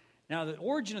 Now, the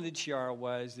origin of the tiara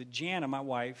was that Jana, my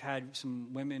wife, had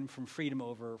some women from Freedom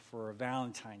over for a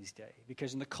Valentine's Day.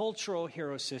 Because in the cultural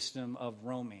hero system of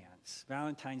romance,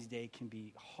 Valentine's Day can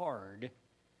be hard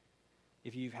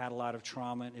if you've had a lot of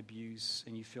trauma and abuse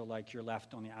and you feel like you're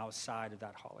left on the outside of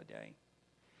that holiday.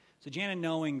 So Jana,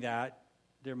 knowing that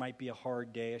there might be a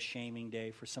hard day, a shaming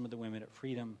day for some of the women at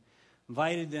Freedom,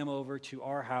 invited them over to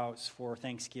our house for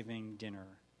Thanksgiving dinner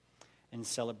and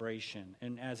celebration.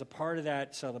 And as a part of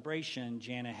that celebration,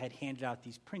 Jana had handed out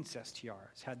these princess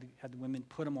tiaras, had the women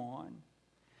put them on,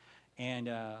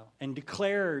 and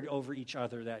declared over each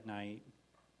other that night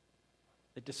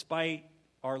that despite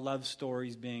our love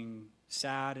stories being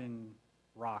sad and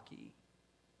rocky,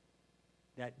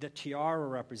 that the tiara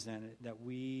represented that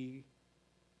we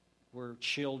were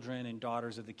children and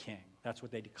daughters of the King. That's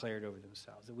what they declared over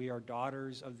themselves, that we are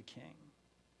daughters of the King.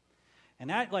 And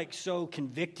that like so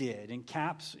convicted and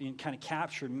kind of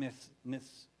captured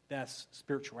Miss Beth's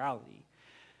spirituality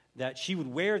that she would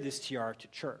wear this tiara to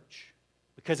church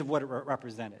because of what it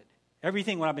represented.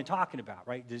 Everything what I've been talking about,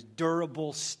 right? This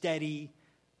durable, steady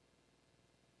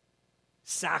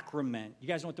sacrament. You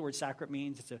guys know what the word sacrament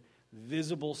means? It's a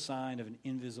visible sign of an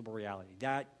invisible reality.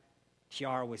 That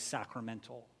tiara was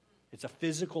sacramental. It's a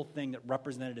physical thing that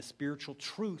represented a spiritual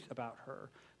truth about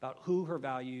her, about who her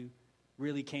value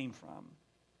really came from.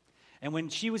 And when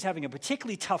she was having a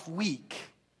particularly tough week,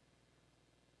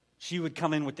 she would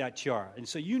come in with that tiara. And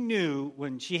so you knew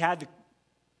when she had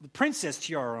the princess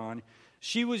tiara on,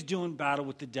 she was doing battle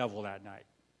with the devil that night.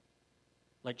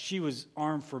 Like she was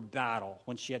armed for battle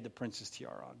when she had the princess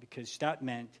tiara on, because that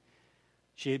meant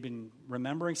she had been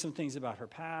remembering some things about her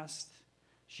past.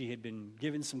 She had been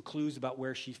given some clues about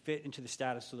where she fit into the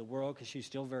status of the world, because she's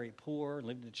still very poor and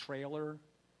lived in a trailer.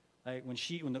 Like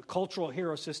when the cultural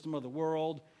hero system of the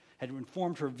world had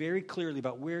informed her very clearly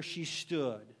about where she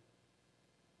stood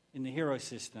in the hero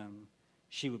system,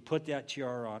 she would put that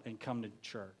tiara on and come to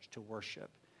church to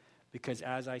worship. Because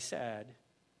as I said,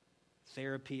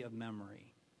 therapy of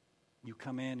memory. You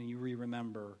come in and you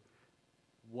remember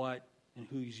what and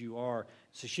whose you are.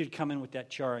 So she'd come in with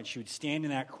that tiara and she would stand in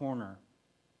that corner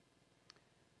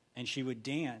and she would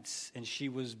dance, and she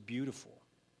was beautiful.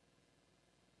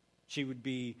 She would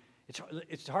be,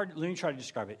 it's hard, let me try to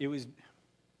describe it. It was,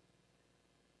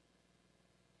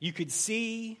 you could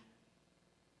see,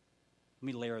 let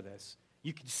me layer this.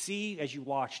 You could see as you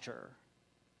watched her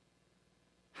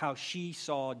how she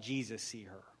saw Jesus see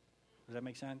her. Does that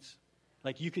make sense?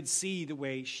 Like you could see the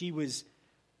way she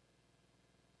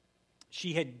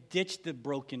had ditched the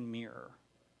broken mirror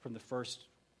from the first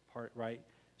part, right?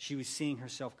 She was seeing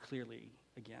herself clearly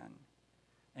again.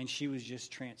 And she was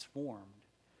just transformed.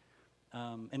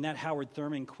 And that Howard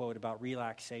Thurman quote about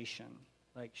relaxation,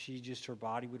 like her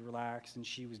body would relax and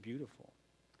she was beautiful.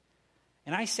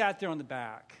 And I sat there on the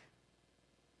back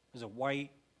as a white,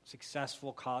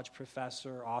 successful college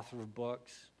professor, author of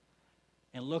books,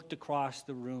 and looked across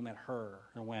the room at her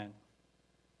and went,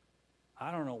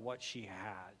 I don't know what she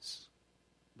has,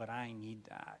 but I need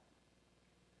that.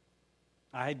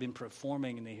 I had been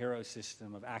performing in the hero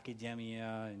system of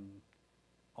academia and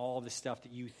all the stuff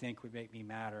that you think would make me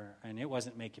matter, and it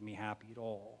wasn't making me happy at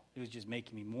all. It was just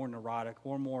making me more neurotic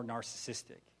or more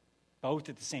narcissistic, both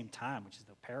at the same time, which is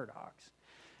the paradox.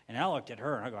 And I looked at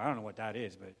her, and I go, I don't know what that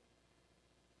is, but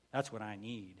that's what I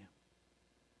need.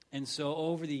 And so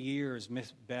over the years,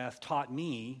 Miss Beth taught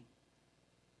me,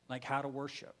 like, how to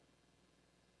worship,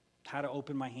 how to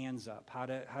open my hands up, how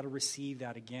to receive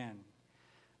that again,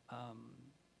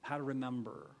 how to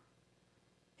remember.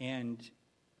 And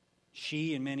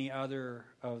she and many other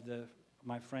of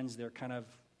my friends there kind of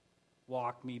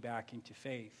walked me back into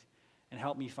faith and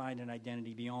helped me find an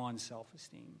identity beyond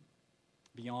self-esteem,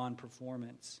 beyond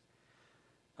performance.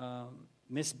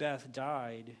 Miss Beth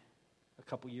died a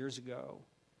couple years ago.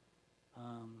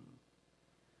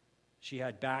 She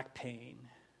had back pain.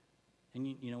 And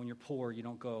you know, when you're poor, you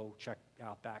don't go check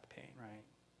out back pain, right?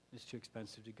 It's too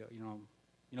expensive to go. You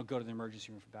don't go to the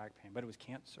emergency room for back pain. But it was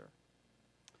cancer.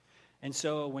 And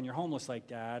so when you're homeless like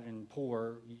that and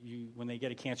poor, when they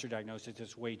get a cancer diagnosis,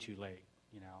 it's way too late,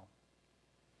 you know.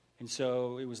 And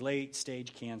so it was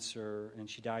late-stage cancer, and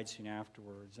she died soon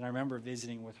afterwards. And I remember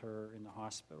visiting with her in the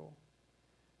hospital.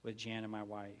 with Jan and my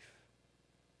wife.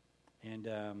 And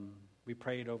we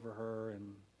prayed over her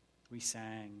and we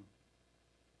sang.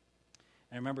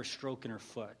 And I remember stroking her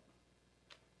foot,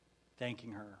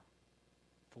 thanking her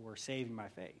for saving my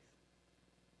faith.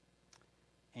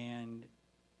 And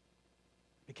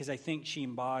because I think she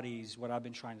embodies what I've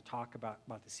been trying to talk about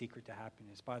the secret to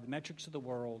happiness. By the metrics of the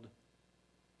world,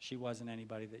 she wasn't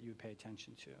anybody that you would pay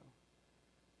attention to.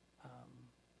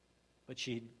 But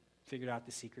she figured out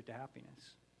the secret to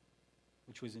happiness,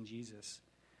 which was in Jesus.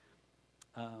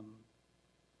 And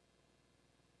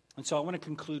so I want to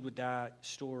conclude with that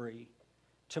story.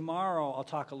 Tomorrow, I'll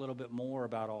talk a little bit more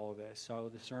about all of this. So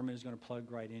the sermon is going to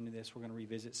plug right into this. We're going to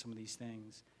revisit some of these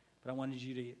things. But I wanted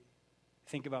you to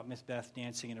think about Miss Beth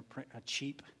dancing in a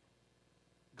cheap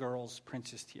girl's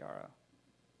princess tiara,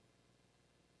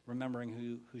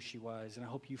 remembering who she was. And I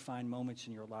hope you find moments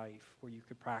in your life where you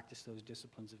could practice those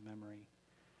disciplines of memory.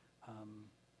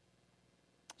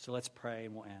 So let's pray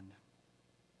and we'll end.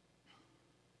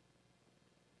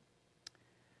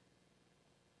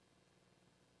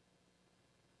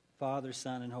 Father,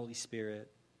 Son, and Holy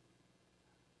Spirit,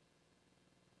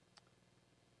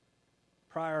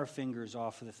 pry our fingers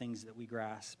off of the things that we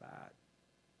grasp at,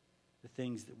 the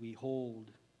things that we hold,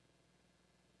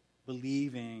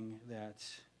 believing that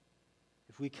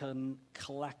if we can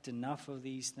collect enough of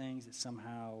these things that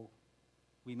somehow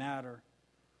we matter.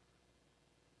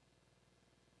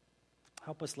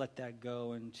 Help us let that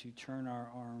go and to turn our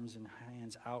arms and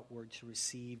hands outward to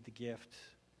receive the gift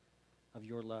of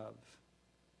your love.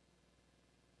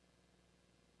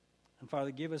 And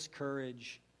Father, give us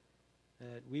courage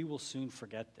that we will soon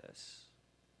forget this.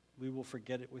 We will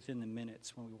forget it within the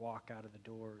minutes when we walk out of the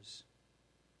doors.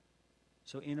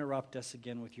 So interrupt us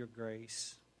again with your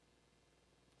grace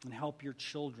and help your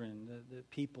children, the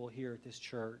people here at this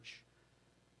church,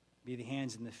 be the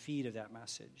hands and the feet of that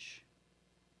message,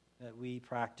 that we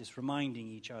practice reminding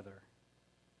each other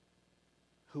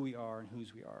who we are and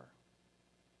whose we are.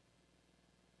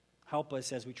 Help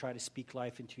us as we try to speak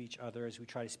life into each other, as we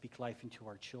try to speak life into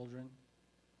our children,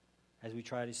 as we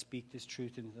try to speak this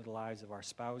truth into the lives of our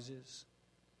spouses,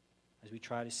 as we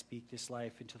try to speak this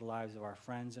life into the lives of our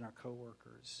friends and our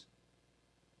coworkers.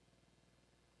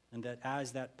 And that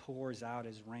as that pours out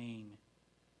as rain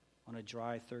on a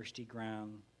dry, thirsty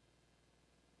ground,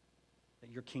 that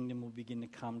your kingdom will begin to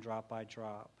come drop by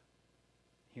drop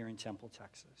here in Temple,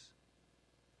 Texas.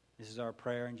 This is our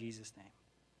prayer in Jesus' name.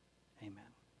 Amen.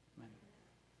 Amen.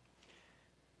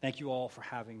 Thank you all for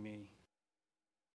having me.